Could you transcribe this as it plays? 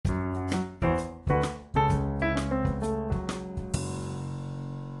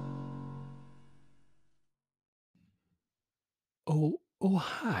Oh,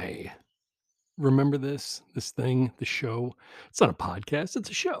 hi. Remember this thing, the show? It's not a podcast, it's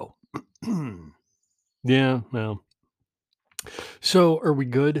a show. Yeah, well. So, are we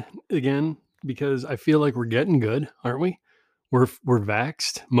good again? Because I feel like we're getting good, aren't we? We're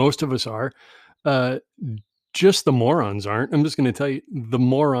vaxxed. Most of us are. Uh, just the morons aren't. I'm just gonna tell you, the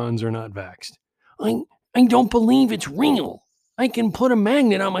morons are not vaxxed. I I don't believe it's real. I can put a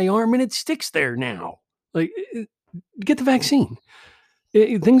magnet on my arm and it sticks there now. Like, get the vaccine.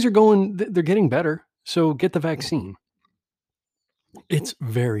 Things are going they're getting better, so get the vaccine. It's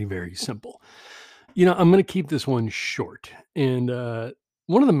very, very simple. I'm gonna keep this one short, and,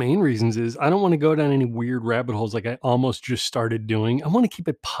 one of the main reasons is I don't wanna go down any weird rabbit holes like I almost just started doing. I wanna keep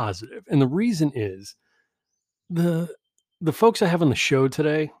it positive, and the reason is the the folks I have on the show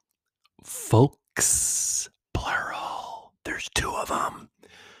today, folks, plural, there's 2 of them.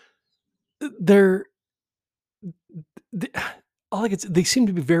 They're th all I could s they seem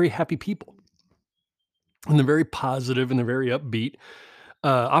to be very happy people, and they're very positive, and they're very upbeat,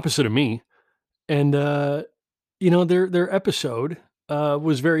 opposite of me, and, their episode,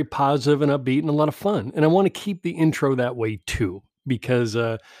 was very positive and upbeat and a lot of fun, and I wanna keep the intro that way too, because,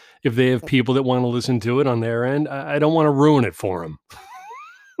 if they have people that wanna listen to it on their end, I don't wanna ruin it for them.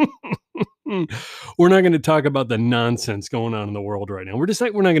 We're not gonna talk about the nonsense going on in the world right now. We're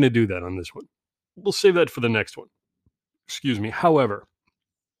not gonna do that on this one. We'll save that for the next one. Excuse me. However,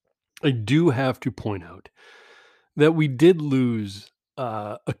 I do have to point out that we did lose,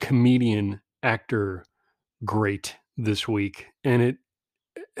 a comedian, actor great this week, and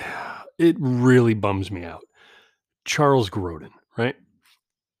it really bums me out. Charles Grodin, right?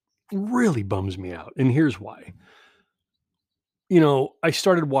 Really bums me out, and here's why. I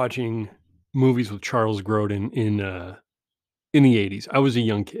started watching movies with Charles Grodin in the '80s. I was a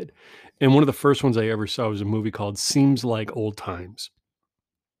young kid, and one of the first ones I ever saw was a movie called Seems Like Old Times.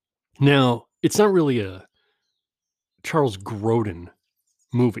 Now, it's not really a Charles Grodin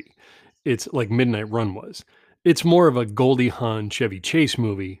movie. It's like Midnight Run was. It's more of a Goldie Hawn, Chevy Chase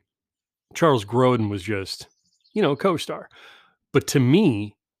movie. Charles Grodin was just, a co-star. But to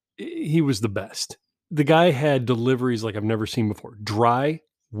me, he was the best. The guy had deliveries like I've never seen before. Dry,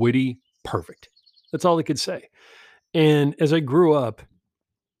 witty, perfect. That's all I could say. And as I grew up,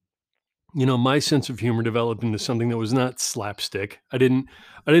 my sense of humor developed into something that was not slapstick. I didn't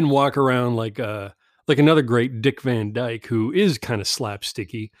walk around like another great Dick Van Dyke, who is kind of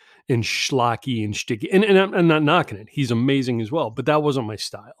slapsticky and schlocky and sticky. And I'm not knocking it. He's amazing as well, but that wasn't my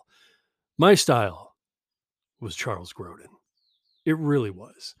style. My style was Charles Grodin. It really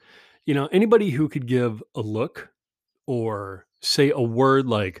was. Anybody who could give a look or say a word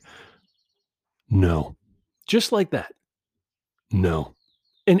like no, just like that. No.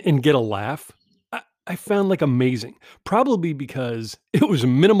 And get a laugh, I found, like, amazing, probably because it was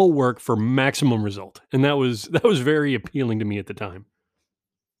minimal work for maximum result, and that was very appealing to me at the time.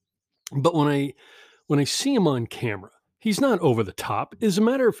 But when I see him on camera, he's not over the top. As a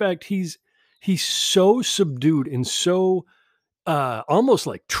matter of fact, he's so subdued and so, almost,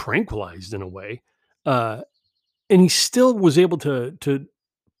 like, tranquilized in a way, uh, and he still was able to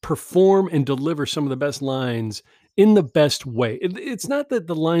perform and deliver some of the best lines in the best way. It's not that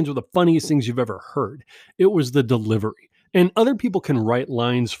the lines were the funniest things you've ever heard. It was the delivery. And other people can write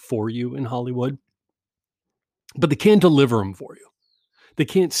lines for you in Hollywood, but they can't deliver them for you. They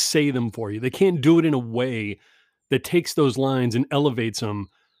can't say them for you. They can't do it in a way that takes those lines and elevates them,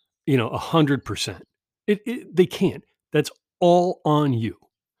 100%. They can't. That's all on you.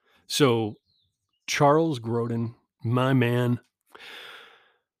 So Charles Grodin, my man,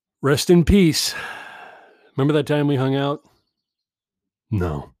 rest in peace. Remember that time we hung out?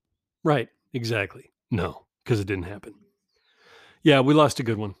 No. Right, exactly. No, because it didn't happen. Yeah, we lost a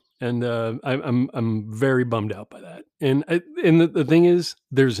good one, and, I'm very bummed out by that, and the thing is,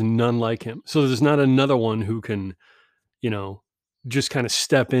 there's none like him. So there's not another one who can, you know, just kinda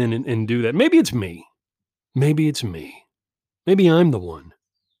step in and do that. Maybe it's me. Maybe it's me. Maybe I'm the one.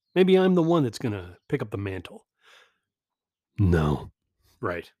 Maybe I'm the one that's gonna pick up the mantle. No.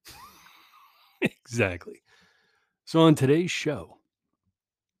 Right. Exactly. So on today's show,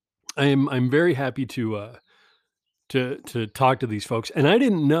 I'm very happy to talk to these folks, and I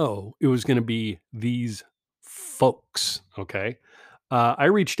didn't know it was gonna be these folks, okay? I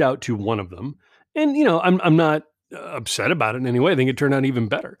reached out to one of them, and, I'm not upset about it in any way. I think it turned out even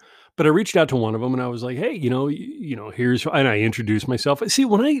better. But I reached out to one of them, and I was like, "Hey, here's," and I introduced myself. See,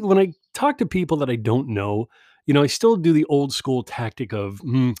 when I talk to people that I don't know, I still do the old school tactic of,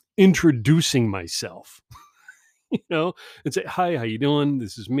 introducing myself. you know, and say, "Hi, how you doing?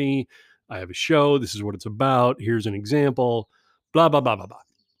 This is me. I have a show. This is what it's about. Here's an example." blah, blah, blah, blah, blah.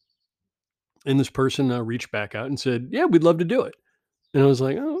 And this person reached back out and said, yeah, we'd love to do it. And I was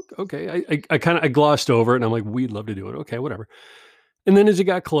like, oh, okay. I glossed over it and I'm like, we'd love to do it. Okay, whatever. And then as it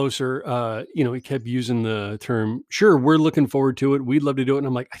got closer, he kept using the term, sure, we're looking forward to it. We'd love to do it. And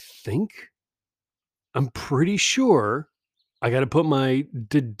I'm like, I'm pretty sure I got to put my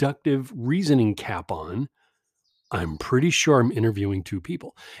deductive reasoning cap on. I'm pretty sure I'm interviewing two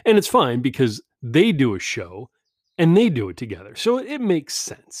people. And it's fine because they do a show and they do it together. So it makes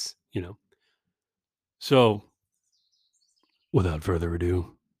sense, So without further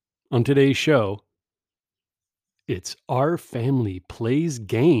ado, on today's show, it's Our Family Plays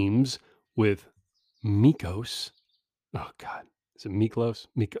Games with Mikos. Oh, God. Is it Miklos?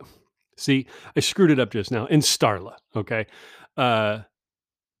 Miko. See, I screwed it up just now. And Starla, okay? On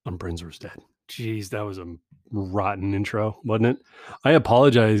Brensor's Dead. Jeez, that was a rotten intro, wasn't it? I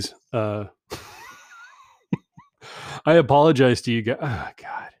apologize. I apologize to you guys. Oh,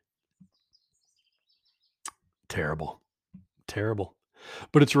 God. Terrible.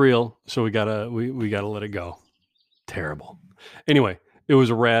 But it's real, so we gotta let it go. Terrible. Anyway, it was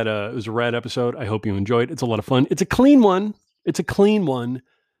a rad episode. I hope you enjoyed. It's a lot of fun. It's a clean one.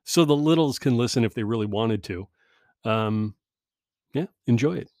 So the littles can listen if they really wanted to. Yeah,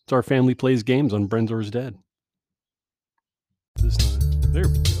 enjoy it. It's Our Family Plays Games on Brensor's Dead. There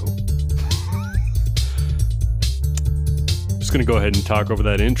we go. Just gonna go ahead and talk over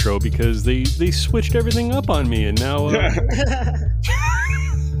that intro because they switched everything up on me, and now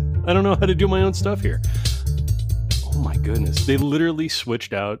I don't know how to do my own stuff here. Oh my goodness. They literally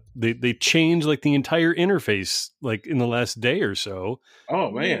switched out. They changed like the entire interface like in the last day or so.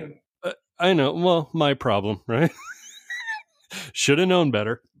 Oh man. I know. Well, my problem, right? Should have known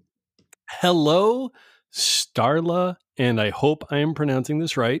better. Hello, Starla, and I hope I am pronouncing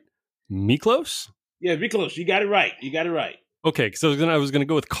this right. Miklos? Yeah, Miklos. You got it right. Okay, because I was gonna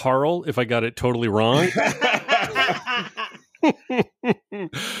go with Carl if I got it totally wrong.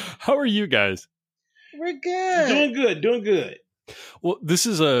 How are you guys? We're good. Doing good. Well, this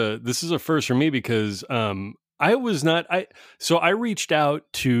is a first for me because I reached out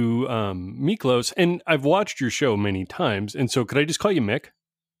to Miklos, and I've watched your show many times, and so could I just call you Mick?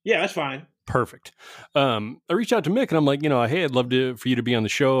 Yeah, that's fine. Perfect. I reached out to Mick and I'm like, hey, I'd love for you to be on the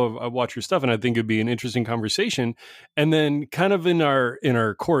show. I watch your stuff and I think it'd be an interesting conversation. And then kind of in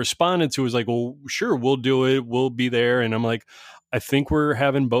our correspondence, it was like, well, sure, we'll do it. We'll be there. And I'm like, I think we're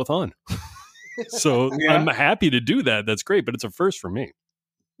having both on. So yeah. I'm happy to do that. That's great. But it's a first for me.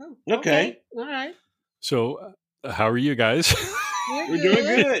 Oh, okay. All right. So how are you guys? We're doing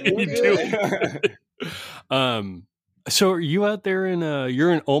good. So are you out there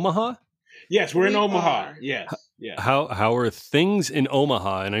you're in Omaha? Yes, we're in Omaha. Yes. Yeah. How are things in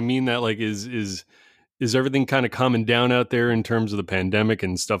Omaha? And I mean that like is everything kind of calming down out there in terms of the pandemic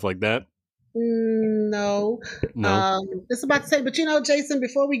and stuff like that? No. It's about to say, but Jason,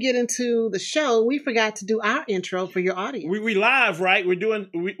 before we get into the show, we forgot to do our intro for your audience. We live, right? We're doing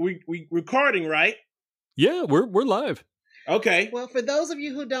we recording, right? Yeah, we're live. Okay. Well, for those of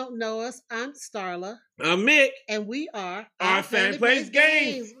you who don't know us, I'm Starla. I'm Mick. And we are Our Family Plays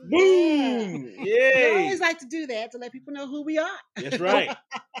Games. Boom! Yay! We always like to do that to let people know who we are. That's right.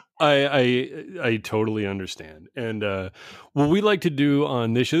 I totally understand. And what we like to do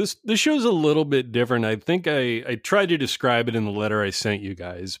on this show, this show's a little bit different. I think I tried to describe it in the letter I sent you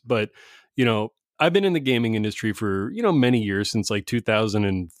guys, but I've been in the gaming industry for many years, since like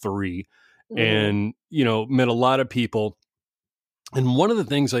 2003, and met a lot of people. And one of the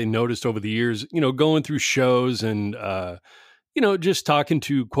things I noticed over the years, going through shows and, just talking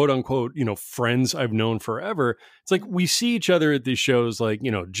to quote unquote, friends I've known forever, it's like we see each other at these shows like,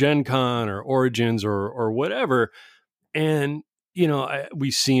 Gen Con or Origins or whatever. And,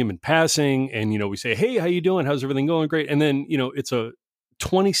 we see them in passing and, we say, hey, how you doing? How's everything going? Great. And then, it's a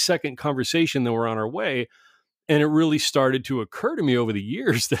 20-second conversation that we're on our way. And it really started to occur to me over the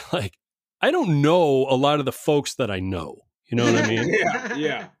years that like, I don't know a lot of the folks that I know. You know what I mean?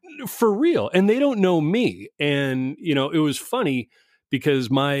 Yeah. For real. And they don't know me. And, it was funny because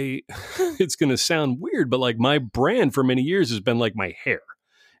it's going to sound weird, but like my brand for many years has been like my hair.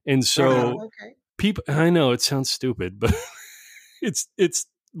 And so people, I know it sounds stupid, but it's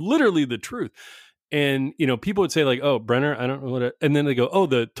literally the truth. And, people would say like, oh, Brenner, I don't know what, and then they go, oh,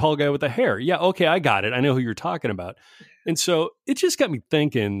 the tall guy with the hair. Yeah. Okay. I got it. I know who you're talking about. And so it just got me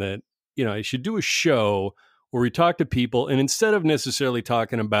thinking that, I should do a show where we talk to people, and instead of necessarily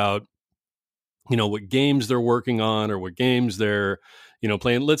talking about, what games they're working on or what games they're,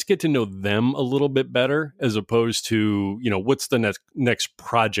 playing, let's get to know them a little bit better, as opposed to, what's the next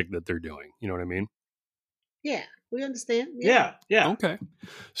project that they're doing. You know what I mean? Yeah. We understand. Yeah. Okay.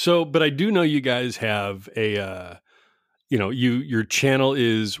 So, but I do know you guys have a, your channel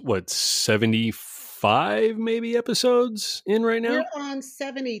is what, 75 maybe episodes in right now? We're on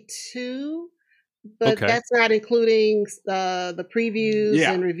 72, but Okay. that's not including the previews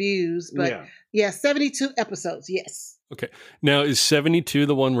and reviews. But 72 episodes. Yes. Okay. Now, is 72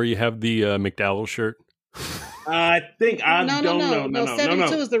 the one where you have the McDowell shirt? I think I don't know. No,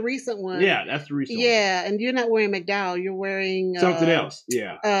 72 is the recent one. Yeah, that's the recent one. Yeah, and you're not wearing McDowell. You're wearing something else.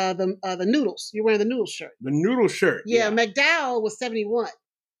 Yeah. The noodles. You're wearing the noodle shirt. The noodle shirt. Yeah, McDowell was 71.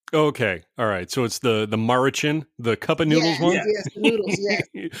 Okay. All right. So it's the Marichin, the cup of noodles one? Yes, the noodles,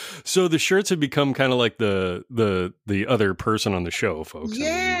 yes. So the shirts have become kind of like the other person on the show, folks.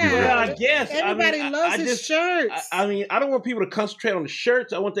 Yeah. I guess. Everybody loves his shirts. I mean, I don't want people to concentrate on the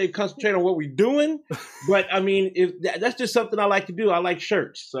shirts. I want them to concentrate on what we're doing. But, I mean, if that's just something I like to do. I like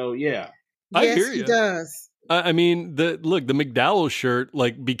shirts. So, yeah. I hear you. He does. I mean, the McDowell shirt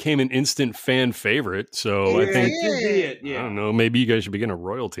like became an instant fan favorite. So I think I don't know. Maybe you guys should be getting a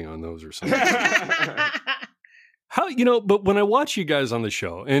royalty on those or something. How But when I watch you guys on the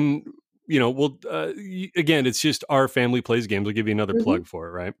show, and again, it's just Our Family Plays Games. I'll give you another plug for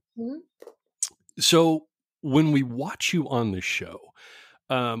it, right? Mm-hmm. So when we watch you on the show,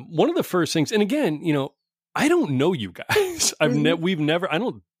 one of the first things, and again, I don't know you guys. We've never. I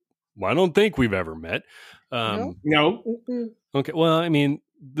don't think we've ever met. No. Okay. Well, I mean,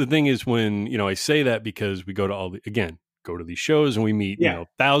 the thing is when, I say that because we go to these shows and we meet,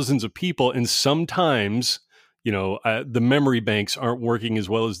 thousands of people. And sometimes, the memory banks aren't working as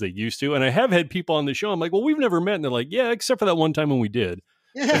well as they used to. And I have had people on the show. I'm like, well, we've never met. And they're like, yeah, except for that one time when we did.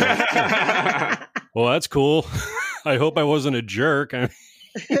 Well, that's cool. I hope I wasn't a jerk.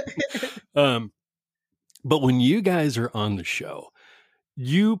 But when you guys are on the show,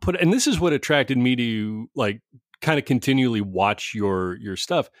 and this is what attracted me to like kind of continually watch your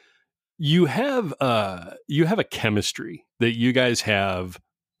stuff. You have a chemistry that you guys have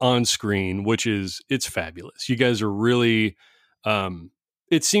on screen, which it's fabulous. You guys are really,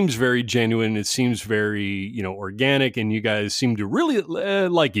 it seems very genuine. It seems very, organic, and you guys seem to really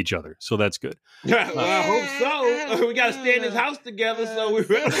like each other. So that's good. Well, I hope so. We got to stay in this house together. So we're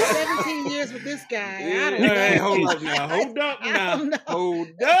 17 years with this guy. I don't know. Hey, hold up now. Hold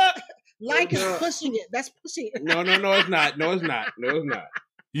up. Like is pushing it. That's pushing it. No, it's not. No, it's not.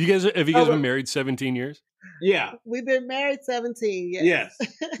 You guys have been married 17 years? Yeah. We've been married 17. Yes.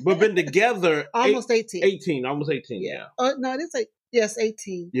 But been together almost 18. Almost 18. Yeah. Oh, no, it is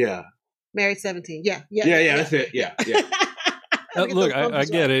 18. Yeah. Married 17. Yeah. That's it. Yeah. Look, I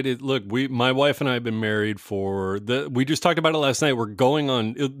get it. Look, my wife and I have been married we just talked about it last night. We're going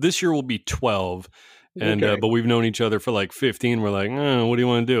on, this year will be 12. And, but we've known each other for like 15. We're like, what do you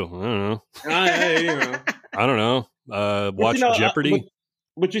want to do? I don't know. I don't know. Watch Jeopardy.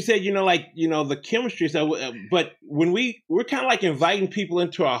 But you said, the chemistry. So, but when we're kind of like inviting people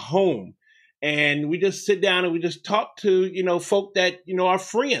into our home, and we just sit down and we just talk to, folk that, our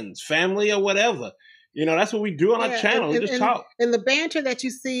friends, family or whatever. That's what we do on our channel. We just talk. And the banter that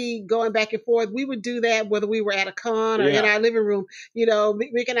you see going back and forth, we would do that whether we were at a con or in our living room.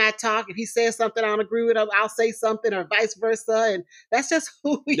 Rick and I talk. If he says something I don't agree with him, I'll say something or vice versa. And that's just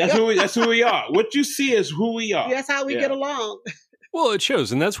who we are. That's who we are. What you see is who we are. That's how we get along. Well, it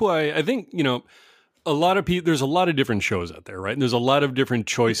shows. And that's why I think, a lot of people, there's a lot of different shows out there, right? And there's a lot of different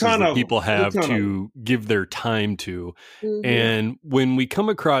choices that people have to give their time to. Mm-hmm. And when we come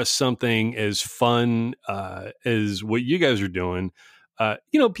across something as fun as what you guys are doing,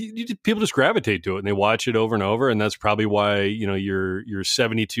 people just gravitate to it and they watch it over and over. And that's probably why, you're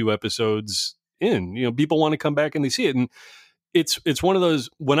 72 episodes in, people want to come back and they see it. And it's one of those,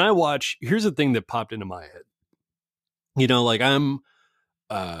 when I watch, here's the thing that popped into my head.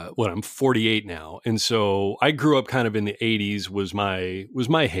 I'm 48 now. And so I grew up kind of in the 80s was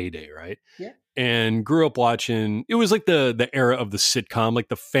my heyday, right? Yeah. And grew up watching, it was like the era of the sitcom, like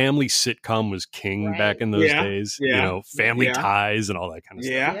the family sitcom was king back in those days. Yeah. Family Ties and all that kind of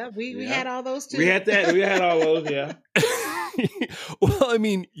stuff. Yeah, we had all those too. We had all those, yeah. Well, I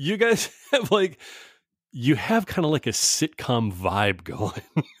mean, you guys have you have kind of like a sitcom vibe going.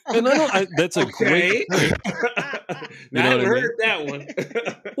 And that's a great Now, I haven't heard that one.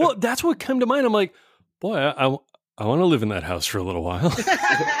 Well, that's what came to mind. I'm like, boy, I want to live in that house for a little while.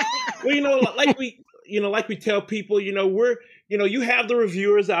 Well, like we tell people, you have the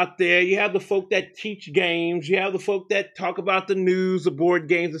reviewers out there, you have the folk that teach games, you have the folk that talk about the news, the board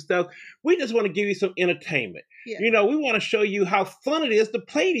games and stuff. We just want to give you some entertainment. Yeah. We want to show you how fun it is to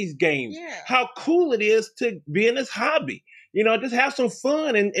play these games, how cool it is to be in this hobby. just have some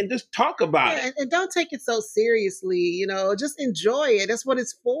fun and just talk about it. And don't take it so seriously, just enjoy it. That's what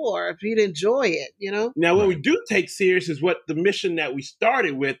it's for you to enjoy it, Now, what we do take serious is what the mission that we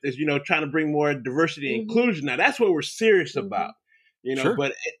started with is, trying to bring more diversity and inclusion. Now, that's what we're serious about, Sure.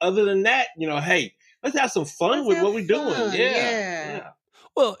 But other than that, hey, let's have some fun with what we're doing. Yeah.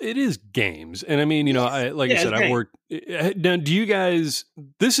 Well, it is games. And I mean, I said, I work. Now, do you guys,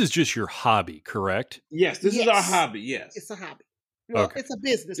 this is just your hobby, correct? Yes, this is our hobby. Yes. It's a hobby. Well, okay. It's a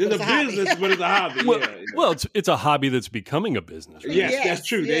business. It's a business, but it's a hobby. Well, it's a hobby that's becoming a business. Right? Yes, that's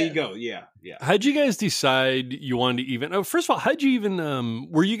true. There you go. Yeah. How'd you guys decide you wanted to even? First of all, how'd you even?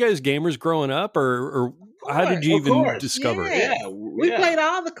 Were you guys gamers growing up, or how did you even discover it? Yeah, we played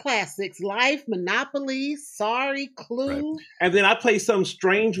all the classics: Life, Monopoly, Sorry, Clue, and then I played some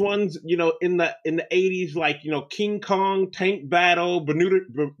strange ones. In the 80s, like King Kong, Tank Battle,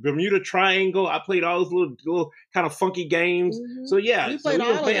 Bermuda Triangle. I played all those little kind of funky games. Mm-hmm. So yeah, we played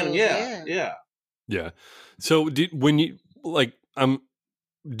all of those. Yeah. So did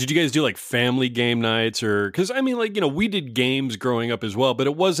you guys do like family game nights or, because I mean, we did games growing up as well, but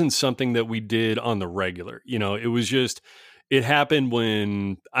it wasn't something that we did on the regular. It was just, it happened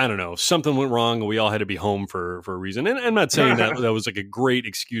when, I don't know, something went wrong and we all had to be home for a reason. And I'm not saying that was like a great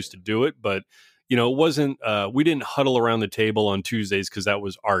excuse to do it, but it wasn't, we didn't huddle around the table on Tuesdays because that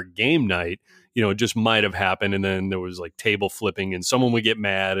was our game night. It just might have happened. And then there was like table flipping and someone would get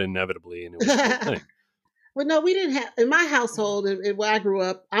mad inevitably. And it was a whole thing. Well, no, we didn't have, in my household, and where I grew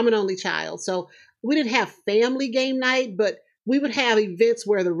up, I'm an only child. So we didn't have family game night, but we would have events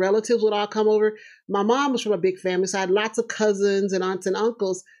where the relatives would all come over. My mom was from a big family, so I had lots of cousins and aunts and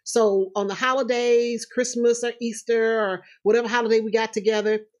uncles. So on the holidays, Christmas or Easter or whatever holiday we got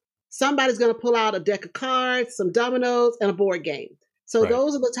together, somebody's going to pull out a deck of cards, some dominoes, and a board game. So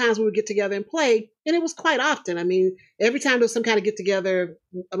those are the times we would get together and play. And it was quite often. I mean, every time there's some kind of get together,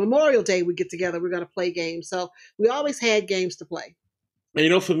 a Memorial Day we get together, we're going to play games. So we always had games to play.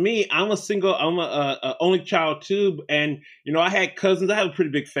 And, for me, I'm a only child too. And, I had cousins. I have a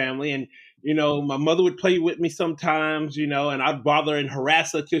pretty big family. And, my mother would play with me sometimes, and I'd bother and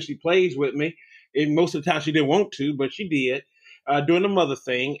harass her till she plays with me. And most of the time she didn't want to, but she did. Doing the mother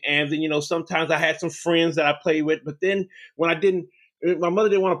thing. And then, sometimes I had some friends that I played with. But then when my mother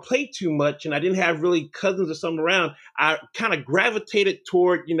didn't want to play too much and I didn't have really cousins or something around, I kind of gravitated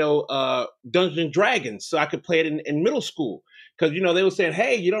toward, Dungeons and Dragons so I could play it in middle school. Because, they were saying,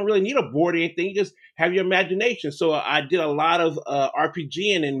 hey, you don't really need a board or anything. You just have your imagination. So I did a lot of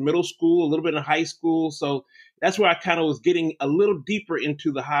RPGing in middle school, a little bit in high school. So that's where I kind of was getting a little deeper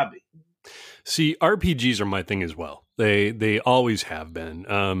into the hobby. See, RPGs are my thing as well. They always have been.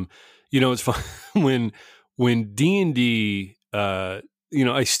 It's fun when D&D, I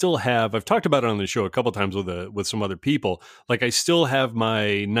still have, I've talked about it on the show a couple times with some other people. Like I still have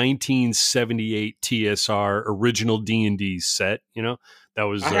my 1978 TSR original D&D set, that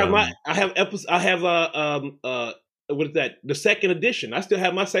was, what is that? The second edition. I still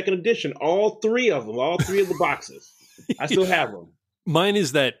have my second edition. All three of them, all three of the boxes. I still have them. Mine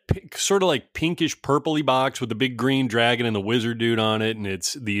is that sort of like pinkish purpley box with the big green dragon and the wizard dude on it, and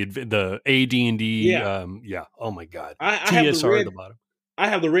it's the AD&D. Yeah. Oh my god. I TSR at the bottom. I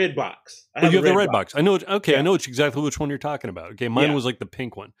have the red box. You have the red box. I know. Okay, yeah. I know exactly which one you're talking about. Okay, mine was like the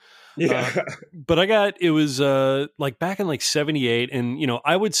pink one. Yeah. But it was like back in like 78, and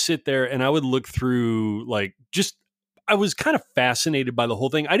I would sit there and I would look through I was kind of fascinated by the whole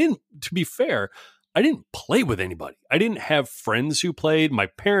thing. To be fair, I didn't play with anybody. I didn't have friends who played. My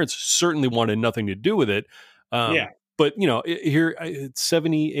parents certainly wanted nothing to do with it. But here at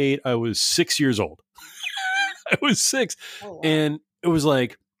 78, I was 6 years old. I was 6. Oh, wow. And it was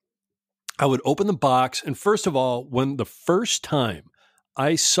like, I would open the box. And first of all, when the first time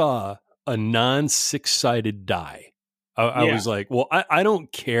I saw a non-6-sided die, I was like, well, I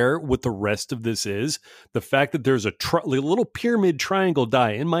don't care what the rest of this is. The fact that there's a little pyramid triangle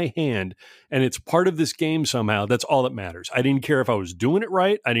die in my hand and it's part of this game somehow, that's all that matters. I didn't care if I was doing it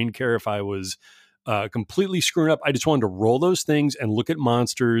right. I didn't care if I was completely screwing up. I just wanted to roll those things and look at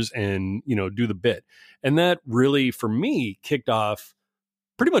monsters and, do the bit. And that really, for me, kicked off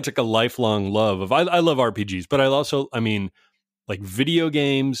pretty much like a lifelong love of, I love RPGs, but like video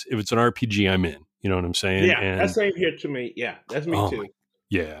games, if it's an RPG, I'm in. You know what I'm saying? Yeah, that's same here to me. Yeah, that's me too.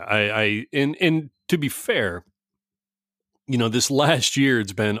 And to be fair, this last year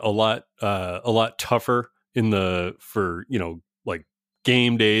it's been a lot tougher for like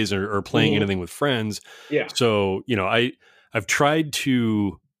game days or playing anything with friends. Yeah. So I've tried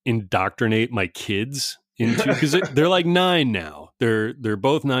to indoctrinate my kids into, because they're like 9 now. They're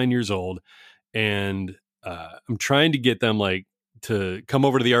both 9 years old, and I'm trying to get them like to come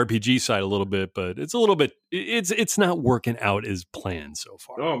over to the RPG side a little bit, but it's a little bit, it's not working out as planned so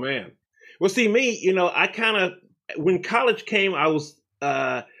far. Oh man. Well, see me, I kind of, when college came, I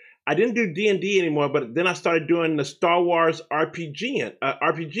didn't do D&D anymore, but then I started doing the Star Wars RPGs.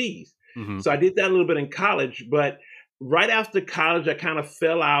 Mm-hmm. So I did that a little bit in college, but right after college, I kind of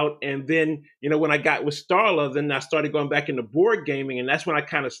fell out. And then, when I got with Starla, then I started going back into board gaming, and that's when I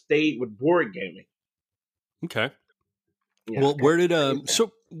kind of stayed with board gaming. Okay. Yeah, well,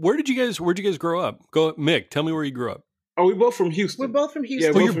 where'd you guys grow up? Go, Mick, tell me where you grew up. Oh, we're both from Houston. We're both from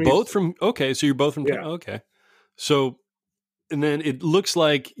Houston. Yeah, you're both from, okay. So you're both from, okay. So, and then it looks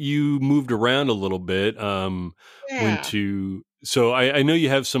like you moved around a little bit. So I know you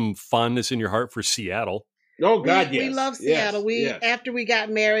have some fondness in your heart for Seattle. Oh God, yes. We love Seattle. After we got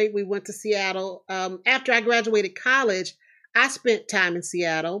married, we went to Seattle. After I graduated college, I spent time in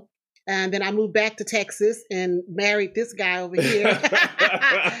Seattle. And then I moved back to Texas and married this guy over here.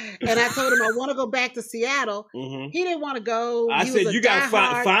 And I told him I want to go back to Seattle. Mm-hmm. He didn't want to go. I said, you got to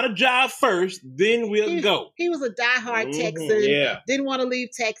find a job first, then we'll go. He was a diehard Texan. Yeah. Didn't want to leave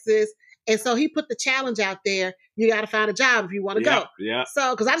Texas. And so he put the challenge out there. You got to find a job if you want to go. Yeah.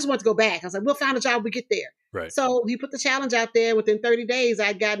 So, because I just wanted to go back. I was like, we'll find a job when we get there. Right. So he put the challenge out there. Within 30 days,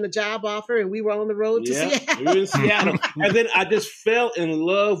 I'd gotten a job offer, and we were on the road to Seattle. We were in Seattle. And then I just fell in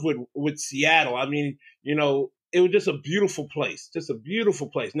love with Seattle. I mean, it was just a beautiful place. Just a beautiful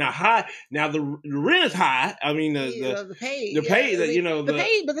place. Now the rent is high. I mean, the pay. But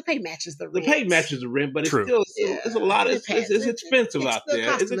the pay matches the rent. The pay matches the rent, but it's still it's a lot. It's expensive out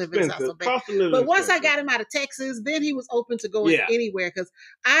there. It's expensive. Cost of living. But once I got him out of Texas, then he was open to going anywhere. Because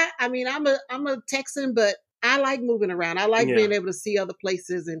I'm a Texan, but I like moving around. I like being able to see other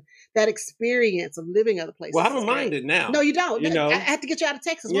places and that experience of living other places. Well, I don't mind it now. No, you don't. I had to get you out of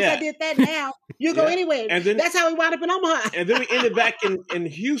Texas. Once I did that, now you go anywhere. And then, that's how we wound up in Omaha. And then we ended back in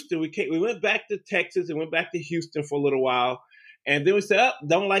Houston. We went back to Texas and went back to Houston for a little while. And then we said,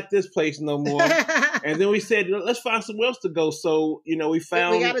 don't like this place no more. And then we said, let's find somewhere else to go. So, we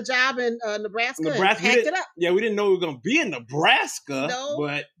found... We got a job in Nebraska and packed it up. Yeah, we didn't know we were going to be in Nebraska. No,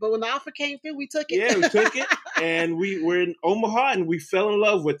 but when the offer came through, we took it. Yeah, we took it. And we were in Omaha, and we fell in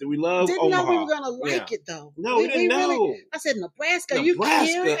love with it. We love Omaha. Didn't know we were going to like it, though. No, we didn't know. Really, I said, Nebraska? Are you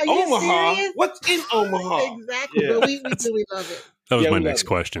serious? Are you Omaha? serious? What's in Omaha? Exactly. Yeah. But we love it. That was my next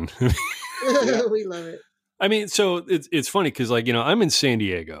question. We love it. I mean, so it's funny because, I'm in San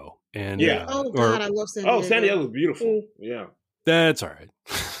Diego, and I love San Diego. Oh, San Diego's beautiful. Yeah, that's all right.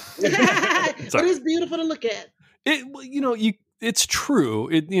 But it's beautiful to look at. It's true.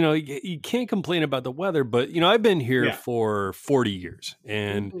 You can't complain about the weather, but I've been here for 40 years,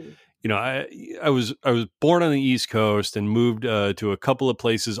 and I was born on the East Coast and moved to a couple of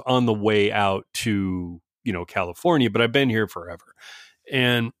places on the way out to California, but I've been here forever,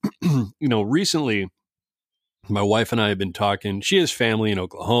 and recently. My wife and I have been talking. She has family in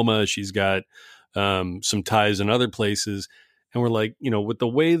Oklahoma. She's got some ties in other places. And we're like, with the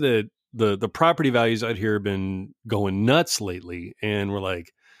way that the property values out here have been going nuts lately. And we're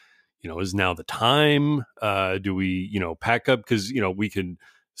like, is now the time? Do we, pack up? Because, we could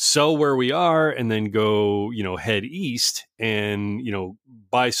sell where we are and then go, head east and,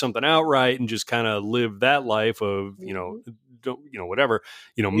 buy something outright and just kind of live that life of, whatever,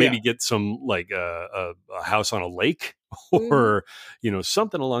 maybe get some like a house on a lake or,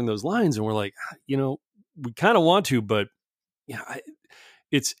 something along those lines. And we're like, we kind of want to, but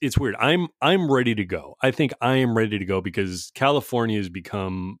it's weird. I'm ready to go. I think I am ready to go because California has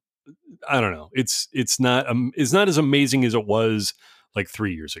become, I don't know. It's not as amazing as it was like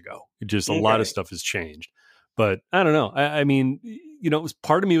 3 years ago. It just, a lot of stuff has changed, but I don't know. I mean,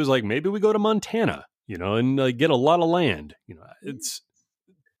 part of me was like, maybe we go to Montana, and get a lot of land. It's,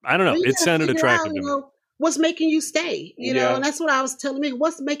 I don't know. It sounded attractive to me. What's making you stay? And that's what I was telling me.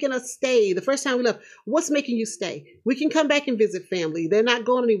 What's making us stay? The first time we left, what's making you stay? We can come back and visit family. They're not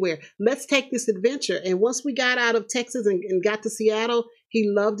going anywhere. Let's take this adventure. And once we got out of Texas and got to Seattle, he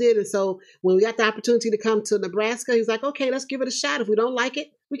loved it. And so when we got the opportunity to come to Nebraska, he's like, okay, let's give it a shot. If we don't like it,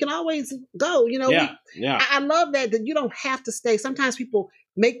 we can always go. I love that you don't have to stay. Sometimes people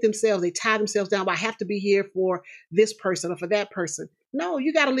they tie themselves down. I have to be here for this person or for that person. No,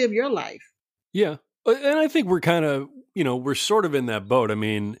 you got to live your life. Yeah. And I think we're kind of, we're sort of in that boat. I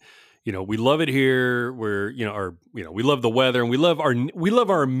mean, we love it here. We love the weather and we love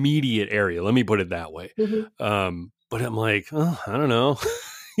our immediate area. Let me put it that way. Mm-hmm. But I'm like, I don't know.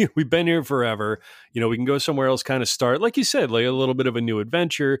 We've been here forever. We can go somewhere else, kind of start, like you said, like a little bit of a new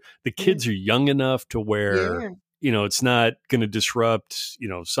adventure. The kids are young enough to where, it's not going to disrupt,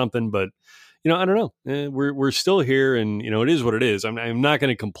 something, but I don't know. We're still here, and it is what it is. I'm not going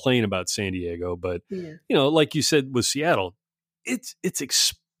to complain about San Diego, but like you said with Seattle, it's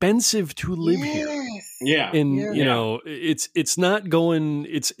expensive to live here. Yeah, and it's not going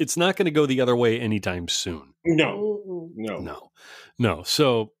to go the other way anytime soon. No.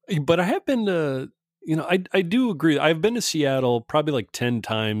 So, but I have been to, I do agree. I've been to Seattle probably like 10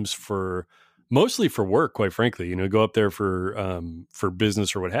 times mostly for work, quite frankly, go up there for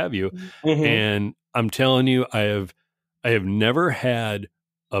business or what have you. Mm-hmm. And I'm telling you, I have never had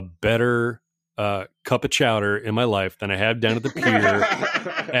a better cup of chowder in my life than I have down at the pier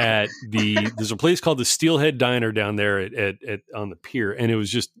there's a place called the Steelhead Diner down there on the pier. And it was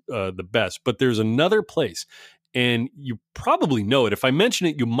just the best, but there's another place. And you probably know it. If I mention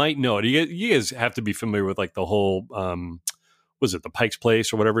it, you might know it. You guys have to be familiar with like the whole, was it the Pike's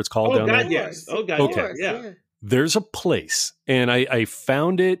Place or whatever it's called down there? Yes. Oh, God, okay. Yeah. There's a place, and I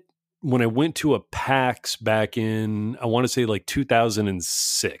found it when I went to a PAX back in, I want to say like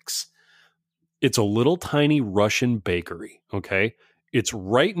 2006. It's a little tiny Russian bakery, okay? It's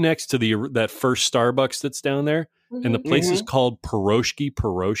right next to that first Starbucks that's down there, and the place is called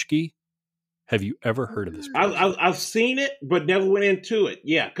Piroshki. Have you ever heard of this place? I've seen it, but never went into it.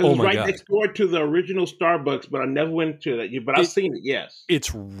 Yeah, because it's right next door to the original Starbucks, but I never went into it. But I've seen it, yes.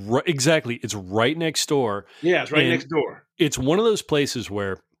 Exactly. It's right next door. Yeah, it's right next door. It's one of those places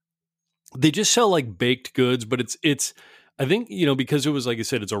where they just sell like baked goods, but it's I think, because it was, like I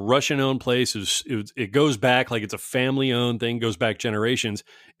said, it's a Russian-owned place. It goes back, like it's a family-owned thing, goes back generations.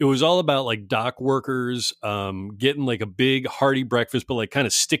 It was all about like dock workers getting like a big hearty breakfast, but like kind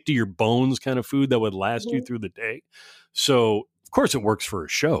of stick to your bones kind of food that would last you through the day. So, of course, it works for a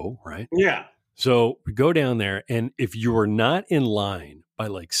show, right? Yeah. So we go down there, and if you are not in line by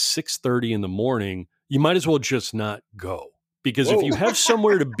like 6:30 in the morning, you might as well just not go. Because if you have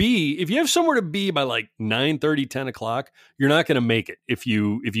somewhere to be by like 9:30, 10 o'clock, you're not going to make it if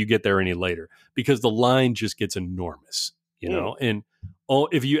you get there any later, because the line just gets enormous, and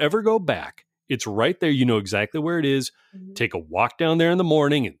if you ever go back, it's right there. You know exactly where it is. Mm-hmm. Take a walk down there in the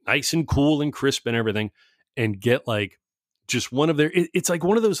morning, and nice and cool and crisp and everything, and get like just one of their, it's like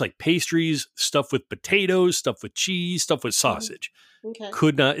one of those like pastries, stuff with potatoes, stuff with cheese, stuff with sausage. Okay.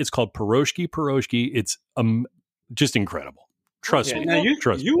 It's called Piroshki. It's just incredible. Trust me. Now you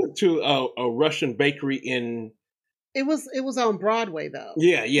went to a Russian bakery in. It was on Broadway though.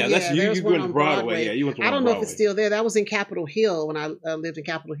 Yeah. That's you went to Broadway. Yeah, you went to. I don't know if it's still there. That was in Capitol Hill when I lived in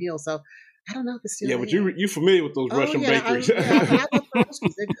Capitol Hill. So I don't know if it's still there. Yeah, but you familiar with those Russian bakeries? I love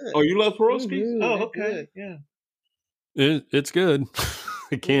Piroshkis. They're good. Oh, you love Piroshkis? Mm-hmm, oh, okay. Good. Yeah. It's good.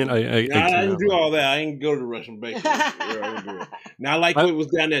 I can't. I didn't do all that. I didn't go to the Russian bakery. Now, like what was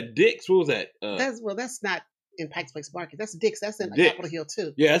down at Dick's. What was that? That's not in Pike's Place Market. That's Dick's. That's in Capitol Hill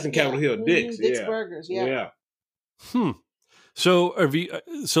too. Yeah, that's in Capitol Hill. Dick's. Dick's Burgers. Yeah. So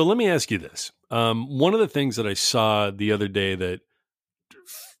let me ask you this. One of the things that I saw the other day that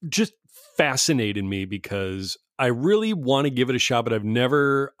just fascinated me, because I really want to give it a shot, but I've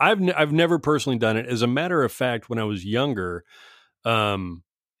never personally done it. As a matter of fact, when I was younger, in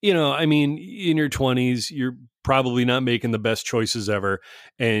your 20s, you're probably not making the best choices ever.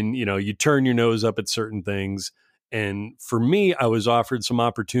 And, you turn your nose up at certain things. And for me, I was offered some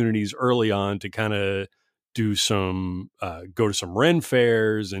opportunities early on to kind of do go to some Ren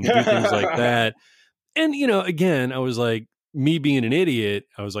fairs and do things like that. And, again, I was like, me being an idiot,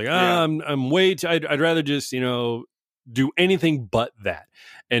 I was like, I'm way too, I'd rather just, do anything but that.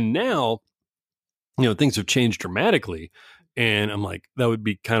 And now, things have changed dramatically. And I'm like, that would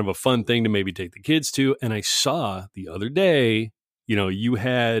be kind of a fun thing to maybe take the kids to. And I saw the other day, you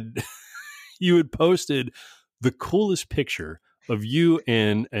had posted the coolest picture of you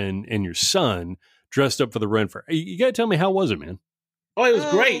and your son dressed up for the Ren Fair. You got to tell me, how was it, man? Oh, it was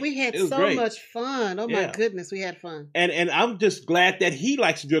great. We had so much fun. Oh my goodness, we had fun. And I'm just glad that he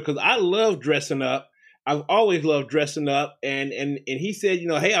likes to do it, because I love dressing up. I've always loved dressing up, and he said,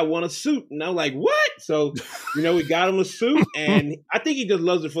 hey, I want a suit, and I'm like, what? So, we got him a suit, and I think he just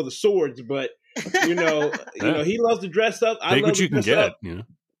loves it for the swords, but he loves to dress up. Take what you can get.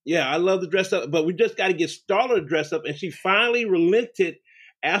 Yeah, I love to dress up, but we just got to get Starla to dress up, and she finally relented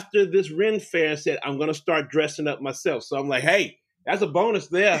after this Ren Fair and said, I'm going to start dressing up myself. So I'm like, hey. That's a bonus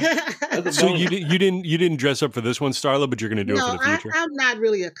there. So you didn't dress up for this one, Starla, but you're going to do it for the future? I'm not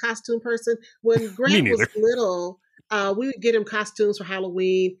really a costume person. When Grant was little, we would get him costumes for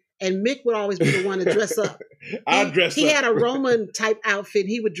Halloween, and Mick would always be the one to dress up. He had a Roman type outfit.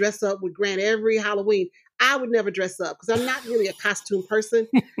 He would dress up with Grant every Halloween. I would never dress up because I'm not really a costume person.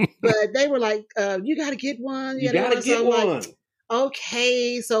 But they were like, you got to get one. You got to get one. Like,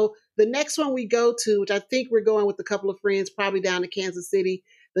 okay. So The next one we go to, which I think we're going with a couple of friends, probably down to Kansas City.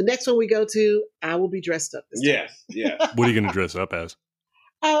 The next one we go to, I will be dressed up this time. Yes. What are you going to dress up as?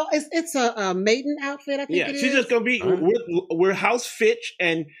 Oh, it's a maiden outfit, I think it is. She's just going to be, we're House Fitch,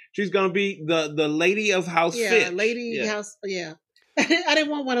 and she's going to be the lady of House Fitch. House, I didn't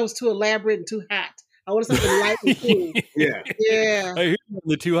want one that was too elaborate and too hot. I want something light and cool. Yeah. I hear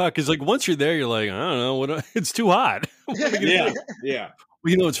the too hot, because like once you're there, you're like, I don't know, it's too hot. Yeah.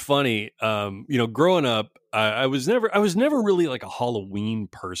 Well, it's funny. Growing up, I was never really like a Halloween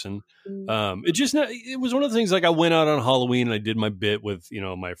person. It was one of the things, like I went out on Halloween and I did my bit with,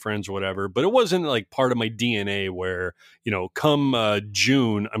 my friends or whatever, but it wasn't like part of my DNA where, come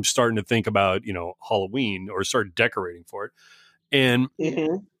June, I'm starting to think about, Halloween or start decorating for it. And,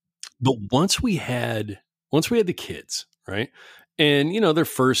 but once we had the kids, right? And, their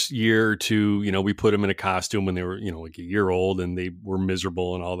first year or two, we put them in a costume when they were, like a year old, and they were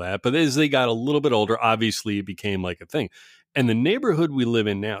miserable and all that. But as they got a little bit older, obviously it became like a thing. And the neighborhood we live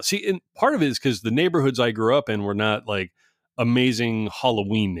in now, see, and part of it is because the neighborhoods I grew up in were not like amazing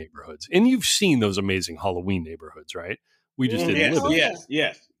Halloween neighborhoods. And you've seen those amazing Halloween neighborhoods, right? We just didn't live in them.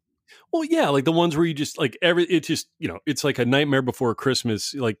 Yes. Well, yeah, like the ones where you just like it's like a Nightmare Before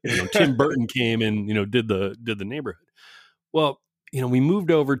Christmas. Like, Tim Burton came and, did the neighborhood. Well, we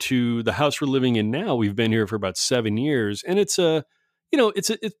moved over to the house we're living in now. We've been here for about 7 years, and it's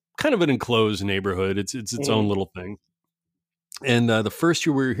it's kind of an enclosed neighborhood. It's its own little thing. And the first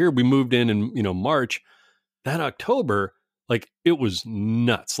year we were here, we moved in March. That October, like it was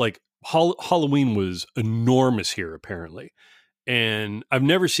nuts. Like Halloween was enormous here, apparently, and I've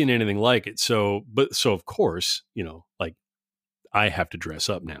never seen anything like it. So of course, like I have to dress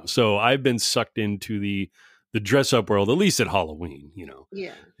up now. So I've been sucked into the dress up world, at least at Halloween,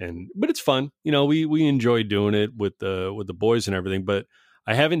 Yeah. But it's fun. We enjoy doing it with the boys and everything, but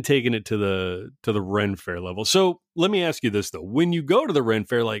I haven't taken it to the Ren Fair level. So let me ask you this though. When you go to the Ren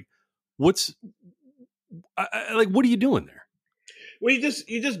Fair, like what are you doing there? Well, you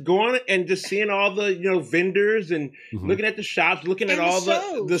just going and just seeing all the vendors and looking at the shops, looking at all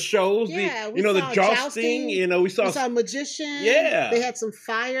the shows, the jousting. We saw magicians. Yeah, they had some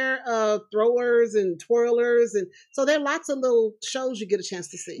fire throwers and twirlers, and so there are lots of little shows you get a chance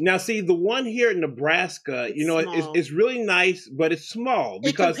to see. Now, see the one here in Nebraska, it's really nice, but it's small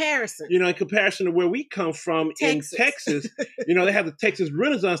because in comparison to where we come from in Texas, they have the Texas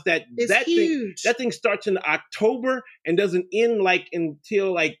Renaissance that huge. That thing starts in October and doesn't end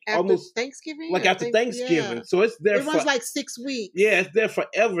until like after almost Thanksgiving, after Thanksgiving. Yeah. So it's there. It runs like 6 weeks. Yeah, it's there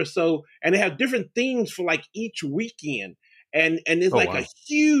forever. So, and they have different themes for like each weekend, and it's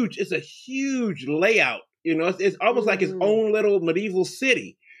it's a huge layout. It's almost like its own little medieval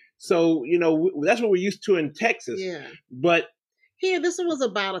city. So that's what we're used to in Texas. Yeah, but. Here, this one was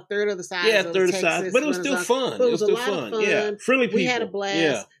about a third of the size. Yeah, a third of the size, but it was still fun. It was a lot of fun. Yeah, friendly people. We had a blast.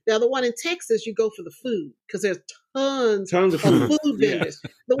 Yeah. Now, the one in Texas, you go for the food because there's tons of food vendors.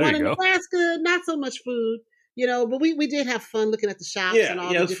 The one in Nebraska, not so much food. But we did have fun looking at the shops and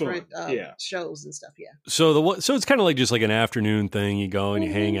all the different shows and stuff. Yeah. So it's kind of like just like an afternoon thing. You go and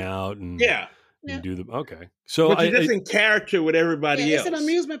you hang out and you do the okay. So but you're just in character with everybody else. It's an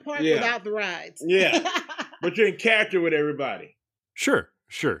amusement park without the rides. Yeah, but you're in character with everybody. Sure.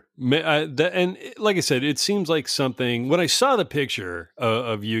 And like I said, it seems like something. When I saw the picture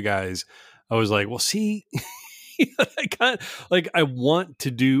of you guys, I was like, well, see, I want to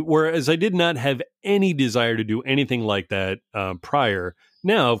do, whereas I did not have any desire to do anything like that prior.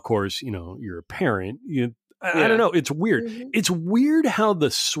 Now, of course, you're a parent. I don't know. It's weird. Mm-hmm. It's weird how the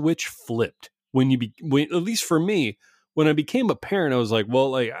switch flipped when at least for me, when I became a parent, I was like,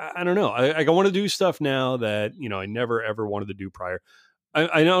 well, like, I don't know. I want to do stuff now that, I never, ever wanted to do prior.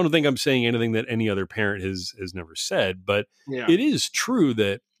 I don't think I'm saying anything that any other parent has never said, but it is true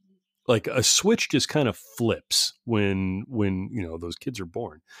that like a switch just kind of flips when those kids are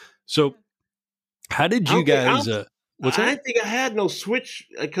born. So how did you guys, what's that? I didn't think I had no switch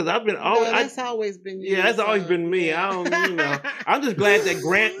because I've been always. No, that's always been you. Yeah, that's always been me. I don't, I'm just glad that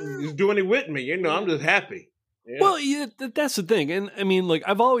Grant is doing it with me. I'm just happy. Yeah. Well, yeah, that's the thing. And I mean, like,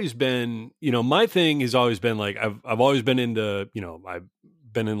 I've always been, my thing has always been like, I've always been into, I've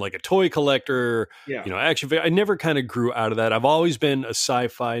been in like a toy collector, action figure. I never kind of grew out of that. I've always been a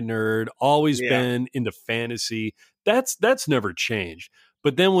sci-fi nerd, always been into fantasy. That's never changed.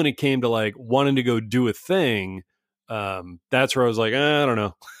 But then when it came to like wanting to go do a thing, that's where I was like, I don't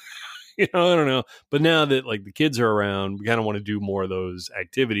know. I don't know. But now that like the kids are around, we kind of want to do more of those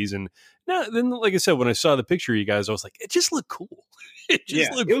activities. And now, then, like I said, when I saw the picture of you guys, I was like, it just looked cool. It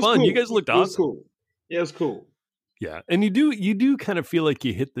just looked fun. Cool. You guys looked awesome. It was cool. Yeah, it was cool. Yeah. And you do kind of feel like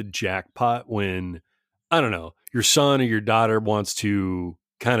you hit the jackpot when, I don't know, your son or your daughter wants to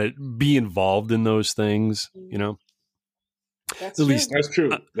kind of be involved in those things, you know? That's At true. least That's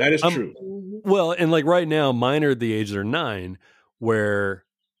true. That is true. well, and like right now, mine are at the age they're 9, where,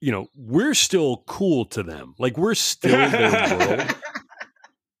 you know, we're still cool to them. Like we're still their world.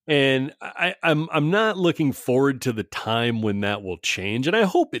 And I'm not looking forward to the time when that will change, and I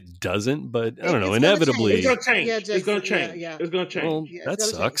hope it doesn't. But I don't know. It's gonna Inevitably, It's gonna change. Yeah, It's Jason, gonna change. yeah. It's gonna change. well, Yeah, that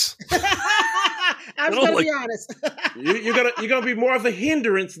it's gonna sucks. I'm just No, gonna like- be honest. You're gonna be more of a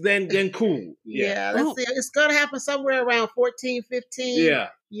hindrance than cool. Yeah, Well- it's gonna happen somewhere around 14, 15. Yeah.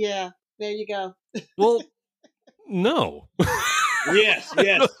 Yeah, there you go. Well, no. Yes.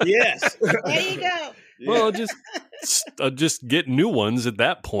 Yes. Yes. There you go. Well, just get new ones at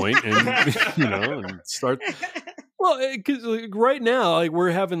that point, and you know, and start. Well, because like, right now, like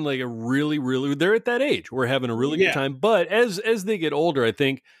we're having like a really, they're at that age. We're having a really good Yeah. time. But as they get older, I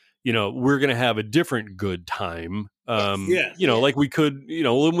think, you know, we're gonna have a different good time. Yes. You know, Yes. like we could, you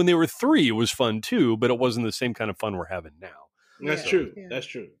know, when they were 3, it was fun too, but it wasn't the same kind of fun we're having now. That's Yeah. true. Yeah. That's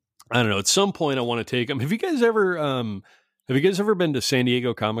true. I don't know. At some point, I want to take them. Have you guys ever been to San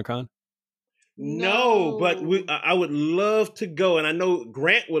Diego Comic-Con? No, but I would love to go, and I know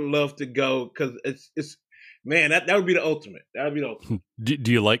Grant would love to go because it's man, that would be the ultimate. That would be the ultimate.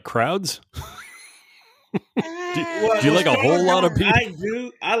 Do you like crowds? Well, Do you like a whole lot of people? I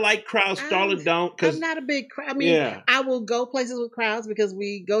do. I like crowds. Starlet don't I'm because not a big crowd. I mean, Yeah. I will go places with crowds because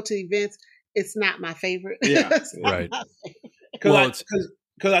we go to events. It's not my favorite. Yeah. It's not Right. my favorite. Well,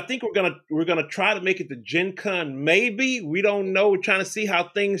 because I think we're gonna try to make it to Gen Con. Maybe we don't know. We're trying to see how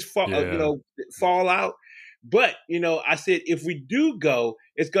things Yeah. fall out. But I said if we do go,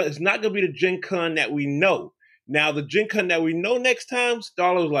 it's not gonna be the Gen Con that we know. Now the Gen Con that we know next time,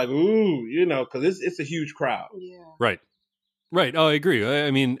 Starla was like, ooh, because it's a huge crowd. Yeah. Right. Oh, I agree.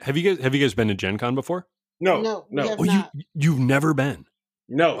 I mean, have you guys been to Gen Con before? No, we have Oh, not. you've never been.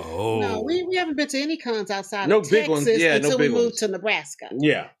 No. Oh, No, we haven't been to any cons outside No of big Texas ones. Yeah, no until we big moved ones. to Nebraska.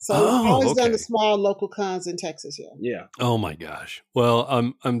 Yeah. So we've always done okay. the small local cons in Texas. Yeah. Yeah. Oh my gosh. Well,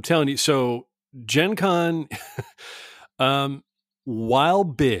 I'm telling you. So Gen Con, while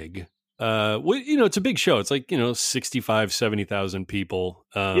big, it's a big show. It's like 65, 70,000 people.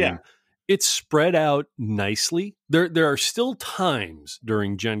 Yeah. It's spread out nicely. There are still times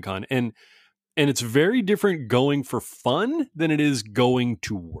during Gen Con, and it's very different going for fun than it is going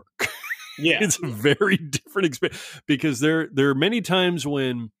to work. Yeah. It's a very different experience because there are many times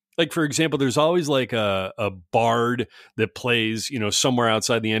when, like, for example, there's always like a bard that plays, somewhere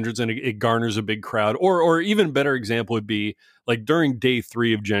outside the entrance, and it garners a big crowd. Or even better example would be like during day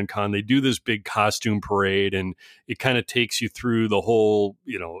 3 of Gen Con, they do this big costume parade, and it kind of takes you through the whole,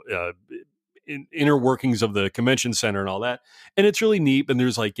 inner workings of the convention center and all that. And it's really neat. And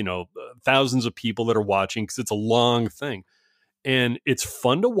there's like, thousands of people that are watching because it's a long thing. And it's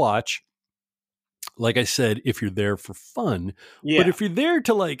fun to watch. Like I said, if you're there for fun, Yeah. but if you're there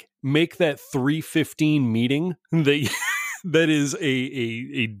to like make that 3:15 meeting that is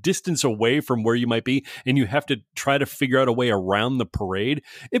a distance away from where you might be, and you have to try to figure out a way around the parade,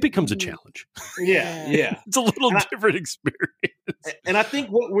 it becomes a challenge. Yeah. Yeah. It's a little different experience. And I think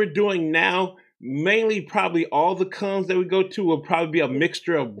what we're doing now, mainly probably all the cons that we go to will probably be a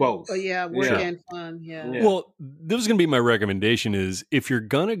mixture of both. Oh yeah, work Yeah. and fun. Yeah. Yeah. Well, this is going to be my recommendation: is if you're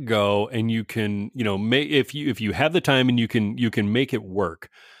gonna go and you can, if you have the time and you can make it work,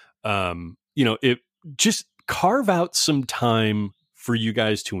 it just carve out some time for you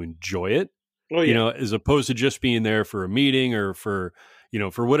guys to enjoy it. Oh yeah. As opposed to just being there for a meeting or for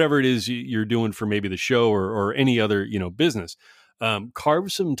whatever it is you're doing for maybe the show or any other business.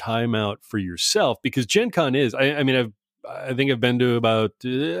 Carve some time out for yourself, because Gen Con is, I think I've been to about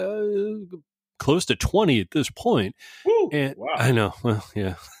close to 20 at this point. Woo, And wow. I know. Well,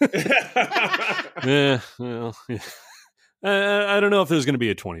 yeah. Yeah. Well, yeah. I don't know if there's going to be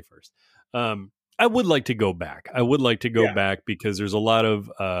a 21st. I would like to go back. Yeah. Back because there's a lot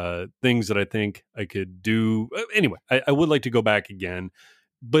of things that I think I could do. Anyway, I would like to go back again,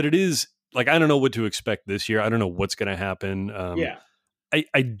 but it is like, I don't know what to expect this year. I don't know what's going to happen. Yeah.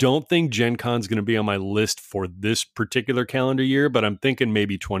 I don't think Gen Con's going to be on my list for this particular calendar year, but I'm thinking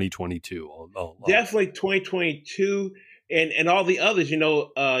maybe 2022. Definitely 2022 and all the others,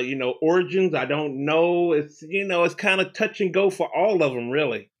 Origins, I don't know. It's kind of touch and go for all of them,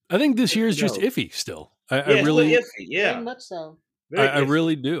 really. I think this year is just No. iffy still. Yeah, I it's really, still iffy. Yeah. Very much so. Very I iffy.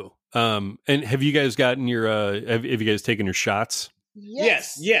 really do. And have you guys gotten your, have you guys taken your shots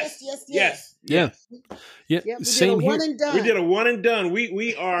Yes, yes. Yeah. Yep, we Same did a here. one and done. We did a one and done.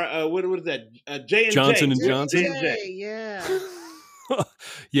 We are what is that? J&J. Johnson and Johnson. J&J. Yeah.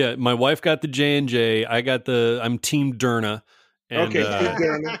 Yeah, my wife got the J&J. I'm Team Derna. And, Okay,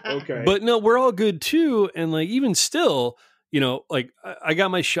 okay. But no, we're all good too. And like even still, like I got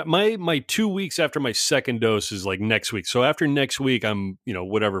my shot. My 2 weeks after my second dose is like next week. So after next week, I'm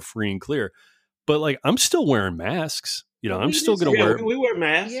whatever free and clear. But like I'm still wearing masks. I'm still going to wear. We wear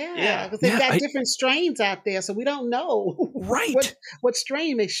masks. Yeah, because they've got different strains out there, so we don't know what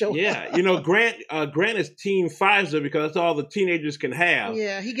strain may show. Yeah, Grant is Team Pfizer because that's all the teenagers can have.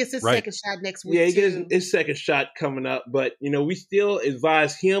 Yeah, he gets his second shot next week. Yeah, he gets his second shot coming up. But we still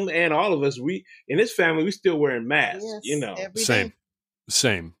advise him and all of us. We in his family, we still wearing masks. Yes,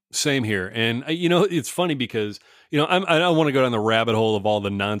 Same here. And it's funny because I don't want to go down the rabbit hole of all the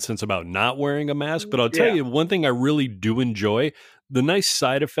nonsense about not wearing a mask, but I'll tell you one thing I really do enjoy. The nice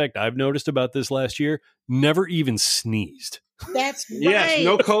side effect I've noticed about this last year, never even sneezed. That's right. Yes,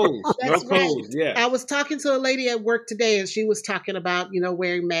 no cold. That's no cold. Yeah. I was talking to a lady at work today, and she was talking about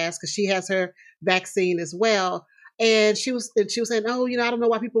wearing masks because she has her vaccine as well. And she was saying, oh, I don't know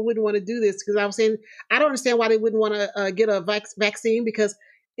why people wouldn't want to do this, because I was saying I don't understand why they wouldn't want to get a vaccine, because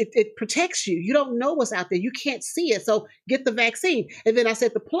it protects you. You don't know what's out there. You can't see it. So get the vaccine. And then I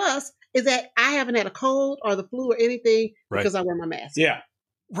said the plus is that I haven't had a cold or the flu or anything because I wear my mask. Yeah.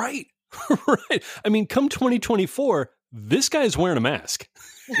 Right. Right. I mean, come 2024, this guy's wearing a mask.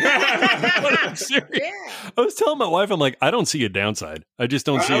 I'm serious. Yeah. I was telling my wife, I'm like, I don't see a downside. I just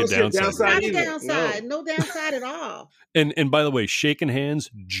don't see a downside. Not a downside. No downside at all. And by the way, shaking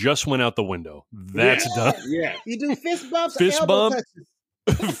hands just went out the window. That's done. Yeah. You do fist bumps, fist bump, touches.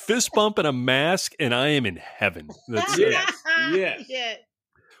 fist bump and a mask, and I am in heaven. That's yes.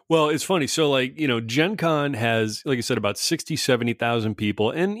 Well, it's funny. So like, Gen Con has, like I said, about 60, 70,000 people.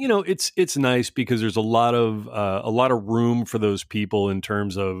 And, it's nice because there's a lot of room for those people in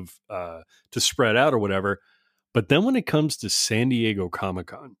terms of to spread out or whatever. But then when it comes to San Diego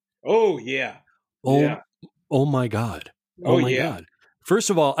Comic-Con. Oh, yeah. Oh my God. Oh my God. First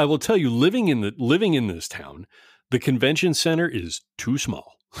of all, I will tell you, living in this town, the convention center is too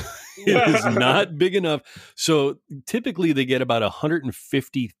small. It is not big enough. So typically they get about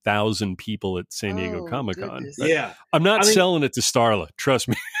 150,000 people at San Diego Comic-Con. Yeah. I'm not selling it to Starla. Trust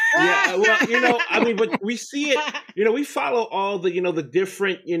me. Yeah. Well, but we see it, we follow all the, the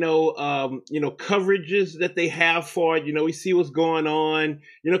different, coverages that they have for it. We see what's going on,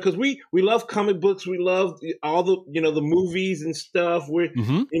 because we love comic books. We love all the, the movies and stuff. We're,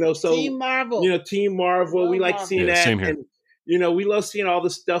 so Team Marvel, Team Marvel. We like seeing that. Same here. And, we love seeing all the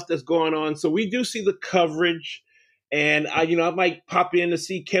stuff that's going on. So we do see the coverage, and I might pop in to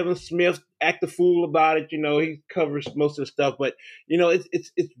see Kevin Smith act a fool about it. He covers most of the stuff, but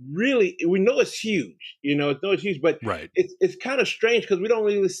it's really, we know it's huge. It's huge, but it's kind of strange because we don't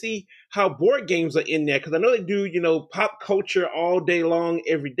really see how board games are in there. Because I know they do, pop culture all day long,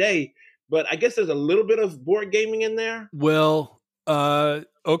 every day. But I guess there's a little bit of board gaming in there. Well,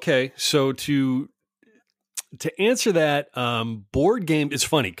 okay. So to answer that, board game, it's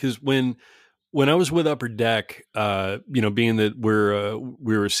funny because when I was with Upper Deck, being that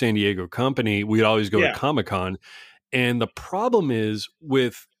we're a San Diego company, we'd always go to Comic-Con. And the problem is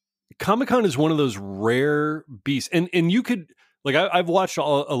with Comic-Con is one of those rare beasts. And you could, like, I've watched a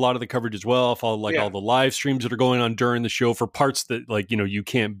lot of the coverage as well. I follow all the live streams that are going on during the show for parts that, like, you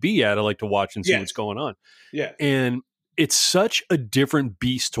can't be at. I like to watch and see what's going on. Yeah. And it's such a different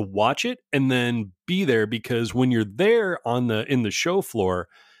beast to watch it and then be there, because when you're there in the show floor,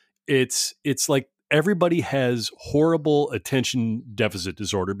 it's like everybody has horrible attention deficit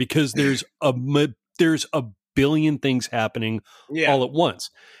disorder because there's a billion things happening all at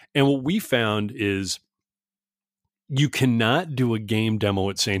once. And what we found is you cannot do a game demo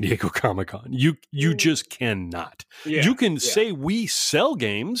at San Diego Comic-Con. You just cannot. Yeah, you can say we sell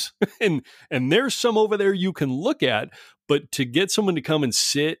games and there's some over there you can look at, but to get someone to come and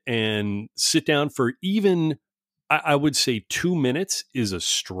sit down for even, I would say 2 minutes is a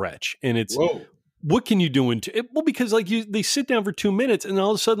stretch. And it's, what can you do because like they sit down for 2 minutes and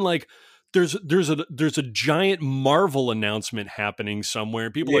all of a sudden, like, there's a giant Marvel announcement happening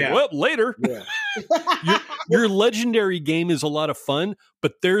somewhere. People are like, well, later. Yeah. your legendary game is a lot of fun,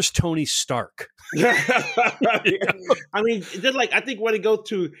 but there's Tony Stark. I mean, just like, I think when they go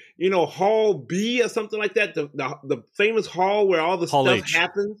to, Hall B or something like that, the famous hall where all the Hall stuff H.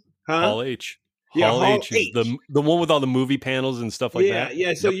 happens. Huh? Hall H. Yeah, Hall H is the one with all the movie panels and stuff like that.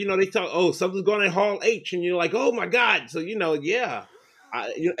 Yeah. So, they talk, something's going on in Hall H, and you're like, oh my God. So, it'd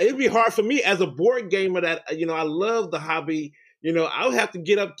be hard for me as a board gamer that, I love the hobby, I would have to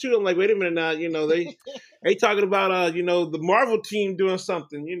get up too. I'm like, wait a minute now, they talking about the Marvel team doing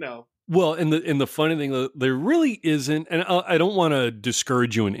something. Well, and the funny thing, there really isn't, and I don't want to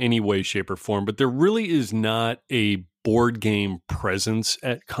discourage you in any way, shape, or form, but there really is not a board game presence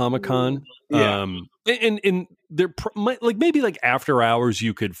at Comic-Con. Yeah. And there like maybe like after hours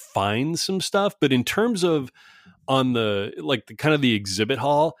you could find some stuff, but in terms of on the like the kind of the exhibit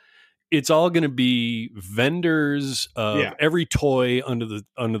hall, it's all going to be vendors of every toy under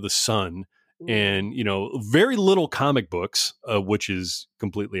the sun, and very little comic books, which is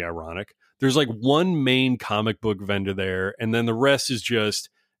completely ironic. There's like one main comic book vendor there, and then the rest is just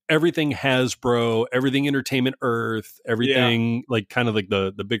everything Hasbro, everything Entertainment Earth, everything like kind of like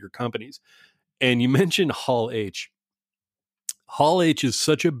the bigger companies. And you mentioned Hall H. Hall H is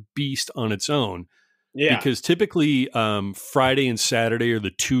such a beast on its own. Yeah. Because typically Friday and Saturday are the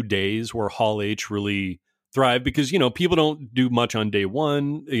 2 days where Hall H really thrive, because, people don't do much on day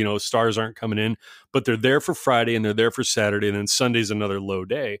one, stars aren't coming in, but they're there for Friday and they're there for Saturday, and then Sunday's another low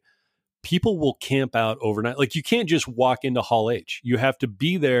day. People will camp out overnight. Like, you can't just walk into Hall H. You have to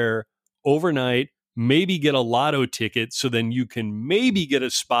be there overnight, maybe get a lotto ticket, so then you can maybe get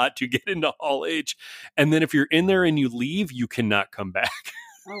a spot to get into Hall H. And then if you're in there and you leave, you cannot come back.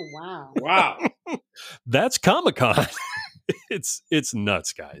 Oh, wow. Wow. That's Comic-Con. It's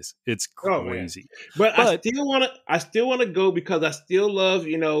nuts, guys. It's crazy. But I still want to go, because I still love,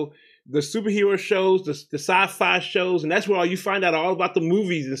 the superhero shows, the sci-fi shows, and that's where you find out all about the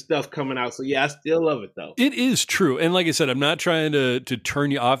movies and stuff coming out. So yeah, I still love it though. It is true. And like I said, I'm not trying to turn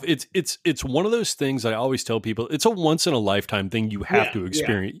you off. It's one of those things I always tell people, it's a once in a lifetime thing you have to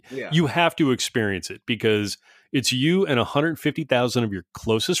experience. Yeah. You have to experience it, because it's you and 150,000 of your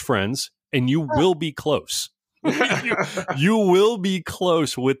closest friends, and you will be close. you will be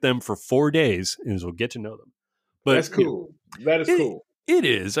close with them for 4 days, and we'll get to know them. But that's cool. That is cool. It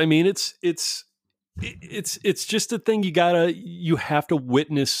is. I mean, it's just a thing you have to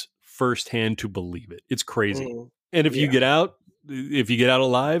witness firsthand to believe it. It's crazy. And if you get out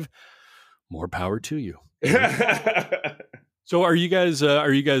alive, more power to you. So are you guys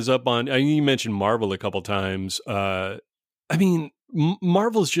up on, I mean, you mentioned Marvel a couple times. I mean,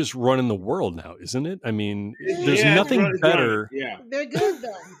 Marvel's just running the world now, isn't it? I mean, there's nothing better. Yeah. They're good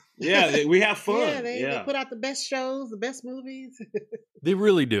though. Yeah, we have fun. Yeah, they put out the best shows, the best movies. They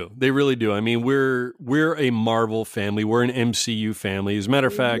really do. They really do. I mean, we're a Marvel family. We're an MCU family. As a matter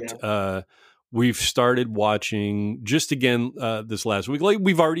of fact, we've started watching just again this last week. Like,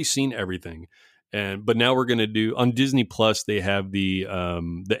 we've already seen everything, but now we're going to do on Disney Plus. They have the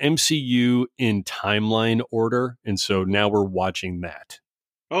MCU in timeline order, and so now we're watching that.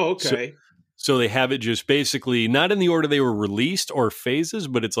 Oh, okay. So they have it just basically not in the order they were released or phases,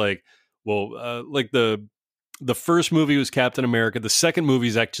 but it's like, well, like the first movie was Captain America. The second movie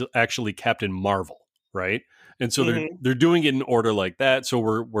is actually Captain Marvel, right? And so they're doing it in order like that. So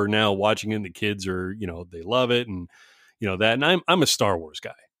we're now watching it, and the kids are, they love it, and that. And I'm a Star Wars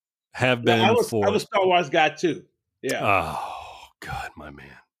guy. Have been. I'm a Star Wars guy too. Yeah. Oh God, my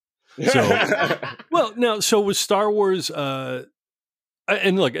man. So well, now so with Star Wars.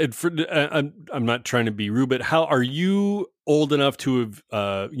 And look, I'm not trying to be rude, but how are you old enough to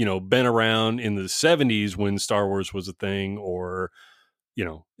have, been around in the 70s when Star Wars was a thing, or,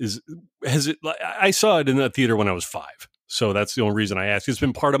 has it? I saw it in the theater when I was 5, so that's the only reason I ask. It's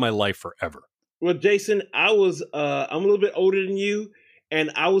been part of my life forever. Well, Jason, I'm a little bit older than you, and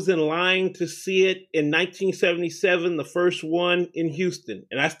I was in line to see it in 1977, the first one in Houston,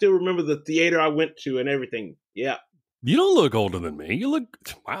 and I still remember the theater I went to and everything. Yeah. You don't look older than me. You look,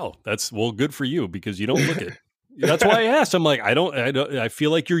 wow. That's good for you, because you don't look it. That's why I asked. I'm like, I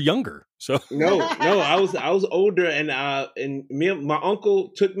feel like you're younger. So no, I was older, and my uncle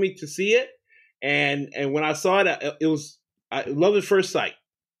took me to see it, and when I saw it, I loved it at first sight.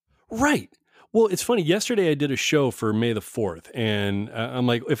 Right. Well, it's funny. Yesterday I did a show for May the 4th, and I'm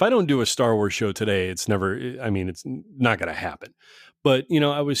like, if I don't do a Star Wars show today, it's not going to happen. But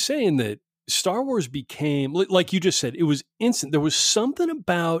I was saying that Star Wars became, like you just said, it was instant. There was something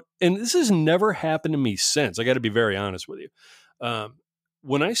about, and this has never happened to me since. I got to be very honest with you.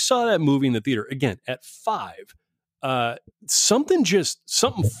 When I saw that movie in the theater, again, at 5, something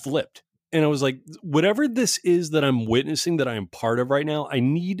flipped. And I was like, whatever this is that I'm witnessing, that I am part of right now, I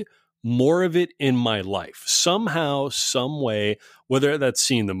need more of it in my life. Somehow, some way, whether that's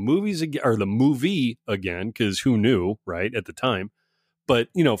seeing the movies again, or the movie again, because who knew, right, at the time. But,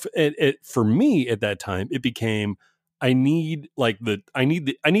 for me at that time, it became, I need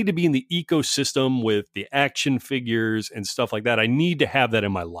to be in the ecosystem with the action figures and stuff like that. I need to have that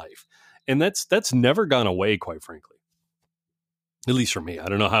in my life. And that's never gone away, quite frankly. At least for me. I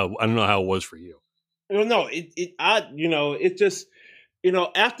don't know how it was for you. No, it's just,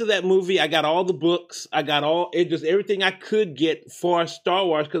 after that movie, I got all the books. I got everything I could get for Star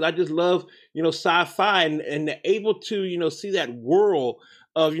Wars, because I just love, sci-fi and able to, see that world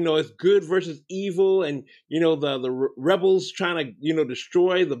of, it's good versus evil, and, the rebels trying to,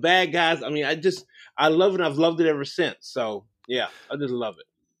 destroy the bad guys. I mean, I love it. I've loved it ever since. So yeah, I just love it.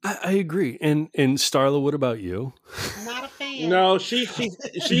 I agree. And Starla, what about you? Not a fan. No, she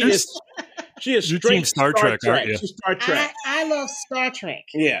is. She is straight Star Trek, aren't you? She's Star Trek. I love Star Trek.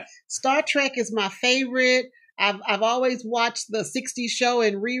 Yeah. Star Trek is my favorite. I've always watched the 60s show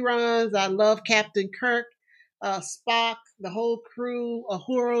in reruns. I love Captain Kirk, Spock, the whole crew,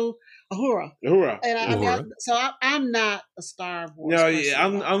 Uhura. And I'm not a Star Wars. No, yeah,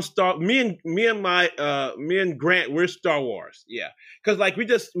 I'm Star. Me and Grant, we're Star Wars. Yeah, because like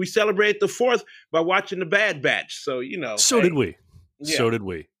we celebrated the 4th by watching the Bad Batch. So So did we. Yeah. So did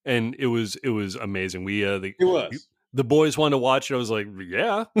we, and it was amazing. It was. The boys wanted to watch it. I was like,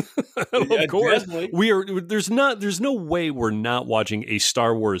 yeah, of course. Definitely. There's no way we're not watching a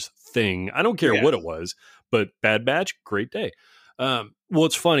Star Wars thing. I don't care what it was, but Bad Batch, great day. Well,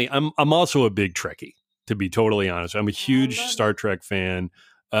 it's funny. I'm also a big Trekkie, to be totally honest. I'm a huge Star Trek fan.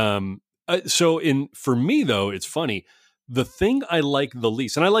 For me though, it's funny. The thing I like the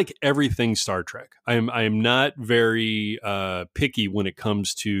least, and I like everything Star Trek. I am not very picky when it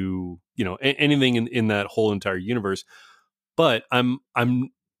comes to anything in that whole entire universe. But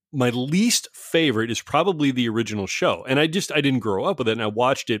my least favorite is probably the original show, and I didn't grow up with it, and I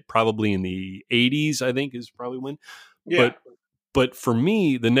watched it probably in the 80s. I think is probably when. Yeah. But for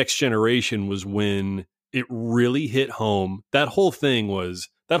me, the Next Generation was when it really hit home. That whole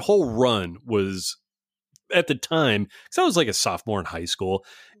run was. At the time, because I was like a sophomore in high school,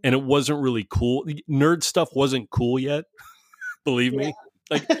 and it wasn't really cool. Nerd stuff wasn't cool yet. Believe me.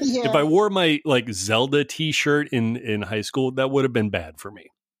 Like if I wore my like Zelda T-shirt in high school, that would have been bad for me.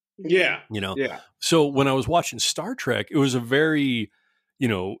 Yeah, Yeah. So when I was watching Star Trek, it was a very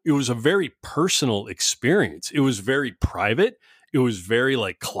personal experience. It was very private. It was very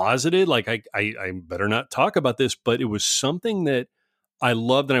like closeted. Like I better not talk about this, but it was something that I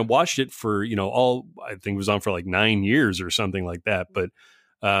loved, and I watched it for, I think it was on for like 9 years or something like that. But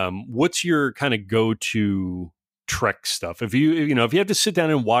what's your kind of go-to Trek stuff? If you have to sit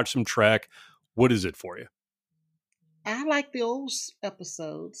down and watch some Trek, what is it for you? I like the old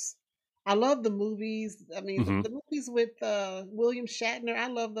episodes. I love the movies. I mean, the movies with William Shatner, I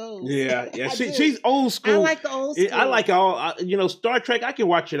love those. Yeah. She's old school. I like the old school. I like all, Star Trek, I can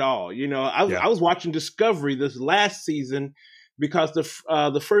watch it all. I was watching Discovery this last season, because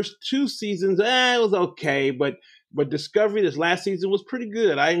the first 2 seasons, it was okay, but Discovery this last season was pretty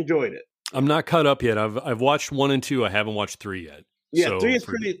good. I enjoyed it. I'm not caught up yet. I've watched 1 and 2. I haven't watched 3 yet. Yeah, so 3 is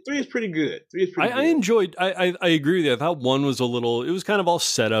pretty good. I enjoyed. I agree with you. I thought 1 was it was kind of all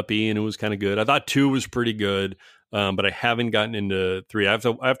set up-y, and it was kind of good. I thought 2 was pretty good, but I haven't gotten into 3. I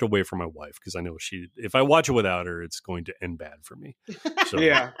have to wait for my wife, because I know if I watch it without her, it's going to end bad for me. So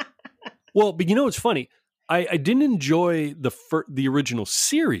yeah. Well, but it's funny. I didn't enjoy the original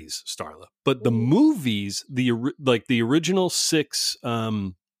series, Starla, but the movies, the original 6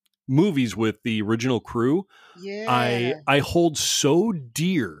 movies with the original crew, I hold so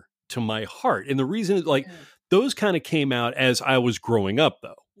dear to my heart. And the reason is those kind of came out as I was growing up,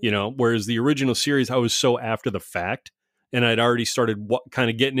 though, whereas the original series, I was so after the fact, and I'd already started kind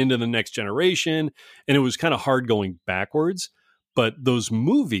of getting into the Next Generation, and it was kind of hard going backwards. But those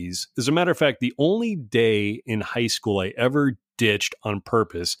movies, as a matter of fact, the only day in high school I ever ditched on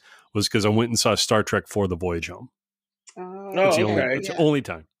purpose was because I went and saw Star Trek IV: The Voyage Home. It's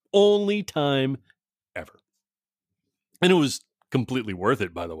the only time ever. And it was completely worth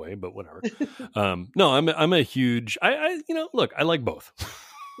it, by the way, but whatever. No, I'm a huge, look, I like both.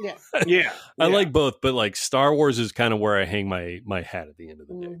 Yeah. I like both, but like Star Wars is kind of where I hang my hat at the end of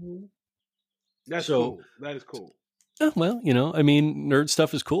the day. That's cool. That is cool. Well, nerd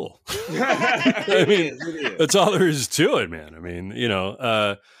stuff is cool. It is. That's all there is to it, man. I mean,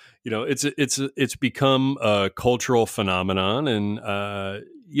 it's become a cultural phenomenon, and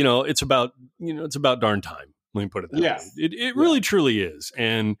it's about darn time. Let me put it that way. It really truly is,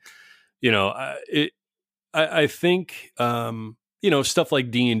 and I think stuff like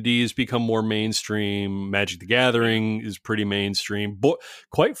D&D has become more mainstream. Magic the Gathering is pretty mainstream.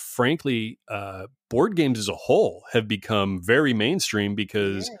 Quite frankly, board games as a whole have become very mainstream,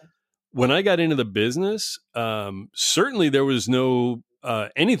 because when I got into the business, certainly there was no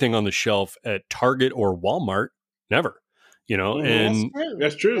anything on the shelf at Target or Walmart. Never. you know, Mm-hmm. and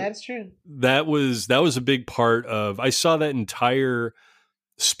That's true. That's true. That was a big part of. I saw that entire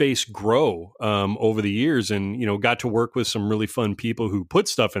space grow over the years, and you know, got to work with some really fun people who put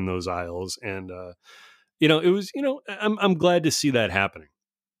stuff in those aisles, and you know, it was, you know, I'm glad to see that happening.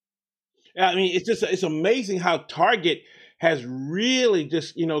 I mean, it's amazing how Target has really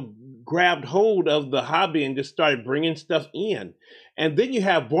just, you know, grabbed hold of the hobby and just started bringing stuff in. And then you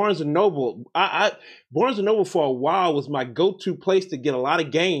have Barnes and Noble. Barnes and Noble for a while was my go-to place to get a lot of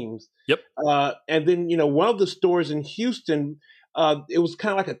games. Yep. And then, you know, one of the stores in Houston, it was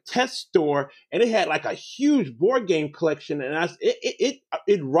kind of like a test store, and it had like a huge board game collection, and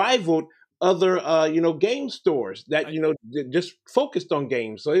it rivaled other you know, game stores that, you know, just focused on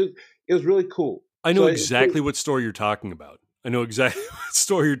games. So it was really cool. I know exactly what store you're talking about. I know exactly what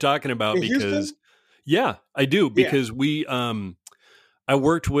store you're talking about because Houston? yeah, I do, because we I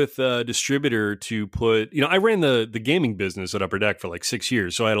worked with a distributor to put, you know, I ran the gaming business at Upper Deck for like 6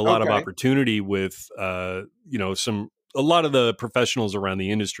 years. So I had a lot of opportunity with you know, a lot of the professionals around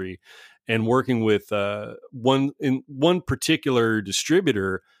the industry, and working with one particular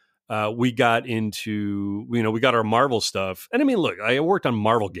distributor. We got into, you know, we got our Marvel stuff. And I mean, look, I worked on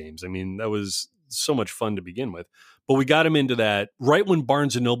Marvel games. I mean, that was so much fun to begin with. But we got him into that right when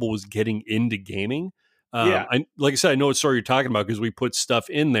Barnes & Noble was getting into gaming. Like I said, I know what store you're talking about because we put stuff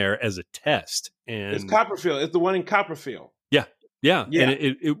in there as a test. And it's Copperfield. It's the one in Copperfield. Yeah. And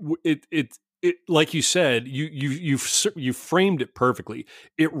it like you said, you framed it perfectly.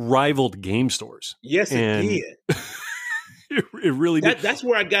 It rivaled game stores. Yes, it did. It really did. That's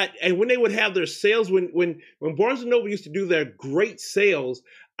where I got, and when they would have their sales, when Barnes & Noble used to do their great sales,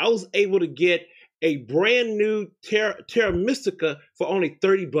 I was able to get a brand new Terra Mystica for only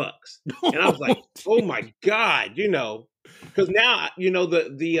 $30, and I was like, oh my God, you know, because now, you know, what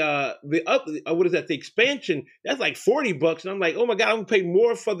is that, the expansion, that's like $40, and I'm like, oh my God, I'm gonna pay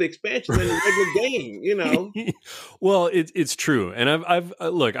more for the expansion than the regular game, you know. Well, it's true, and I've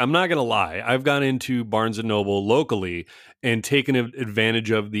look, I'm not gonna lie, I've gone into Barnes & Noble locally and taken advantage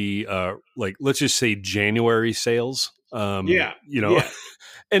of the like, let's just say January sales. You know. Yeah.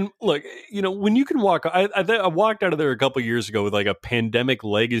 And look, you know, when you can walk, I walked out of there a couple years ago with like a Pandemic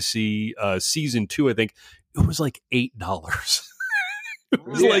Legacy season 2. I think it was like $8. It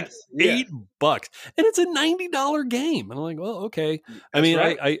was like $8, and it's a $90 game. And I'm like, well, okay. I mean,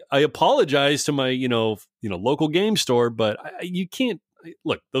 right. I apologize to my you know local game store, but you can't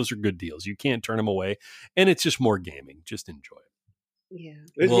look. Those are good deals. You can't turn them away, and it's just more gaming. Just enjoy it. Yeah,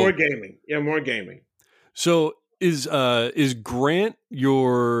 it's more gaming. Yeah, more gaming. So. Is Grant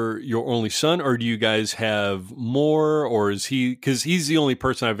your only son, or do you guys have more, or is he, because he's the only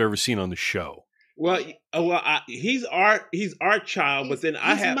person I've ever seen on the show? Well, he's our child, but then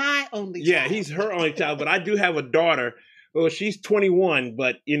I have my only. Yeah, he's her only child, but I do have a daughter. Well, she's 21,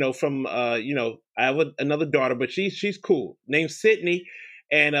 but you know, from you know, I have another daughter, but she's cool, named Sydney,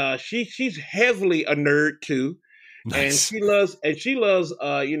 and she's heavily a nerd too. Nice. And she loves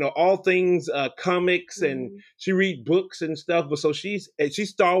you know, all things comics, and she read books and stuff. But so she's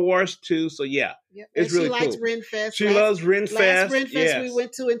Star Wars too. So yeah, it's really cool. She likes Renfest. She loves Renfest. Last Renfest we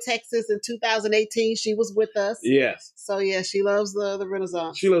went to in Texas in 2018. She was with us. Yes. So yeah, she loves the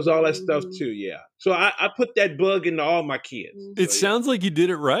Renaissance. She loves all that stuff too. Yeah. So I put that bug into all my kids. It sounds like you did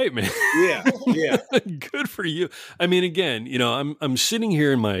it right, man. Yeah. Good for you. I mean, again, you know, I'm sitting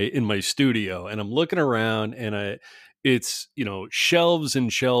here in my studio, and I'm looking around, and it's, you know, shelves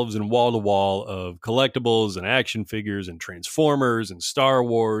and shelves and wall to wall of collectibles and action figures and Transformers and Star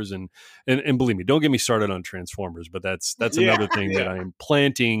Wars and believe me, don't get me started on Transformers, but that's another thing that I am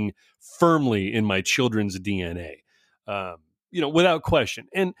planting firmly in my children's DNA, you know, without question.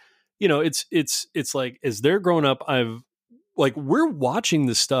 And you know, it's like as they're growing up, we're watching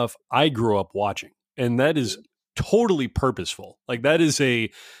the stuff I grew up watching, and that is totally purposeful. Like that is a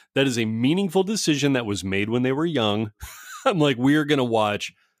meaningful decision that was made when they were young. I'm like, we're going to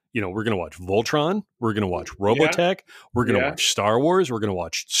watch Voltron. We're going to watch Robotech. We're going to watch Star Wars. We're going to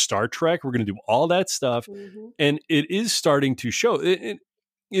watch Star Trek. We're going to do all that stuff. And it is starting to show it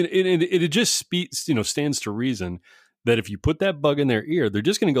just speaks, you know, stands to reason that if you put that bug in their ear, they're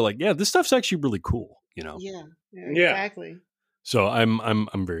just going to go like, yeah, this stuff's actually really cool, you know? Yeah, exactly. So I'm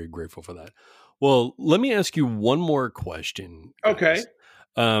very grateful for that. Well, let me ask you one more question. Guys.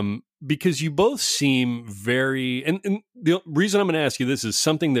 Okay. Because you both seem very, and the reason I'm going to ask you this is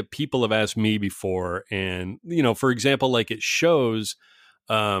something that people have asked me before. And, you know, for example, like it shows,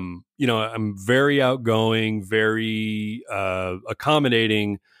 you know, I'm very outgoing, very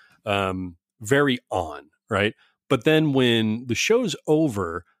accommodating, very on, right? But then when the show's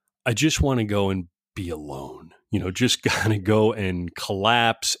over, I just want to go and be alone. just kind of go and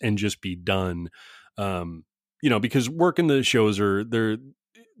collapse and just be done. Because working the shows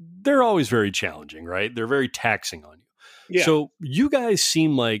they're always very challenging, right? They're very taxing on you. Yeah. So you guys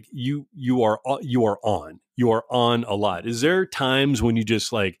seem like you are on a lot. Is there times when you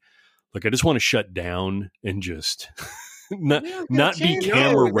just like, look, I just want to shut down and just not be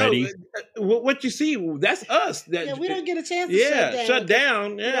camera ready? What you see, that's us. We don't get a chance to shut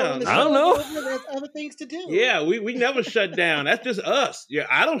down. Yeah, I don't know. There's other things to do. Yeah, we never shut down. That's just us. Yeah,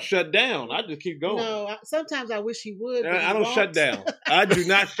 I don't shut down. I just keep going. No, sometimes I wish he would. I don't shut down. I do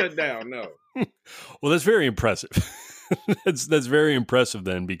not shut down. No. Well, that's very impressive. That's very impressive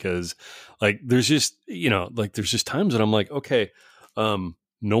then, because like there's just there's just times that I'm like, okay, no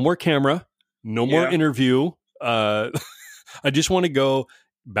more camera, no more interview. I just want to go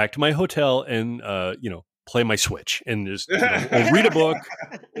back to my hotel and play my Switch and just or read a book,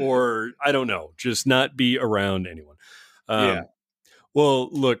 or I don't know, just not be around anyone. Well,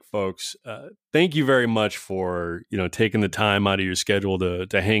 look, folks, thank you very much for taking the time out of your schedule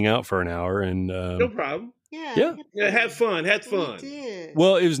to hang out for an hour. And no problem. Yeah. Have fun.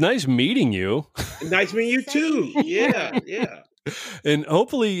 Well, it was nice meeting you. Nice meeting you too. Yeah. And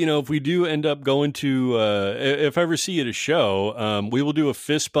hopefully, if we do end up going to, if I ever see you at a show, we will do a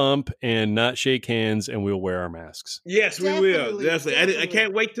fist bump and not shake hands, and we'll wear our masks. Yes, we will. Definitely. I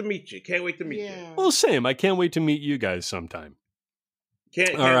can't wait to meet you. Well, same. I can't wait to meet you guys sometime.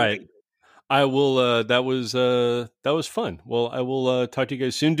 Can't All right. wait. I will. That was fun. Well, I will talk to you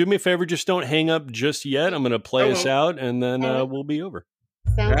guys soon. Do me a favor, just don't hang up just yet. I'm going to play us out, and then we'll be over.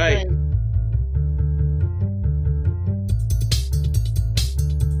 Sounds great.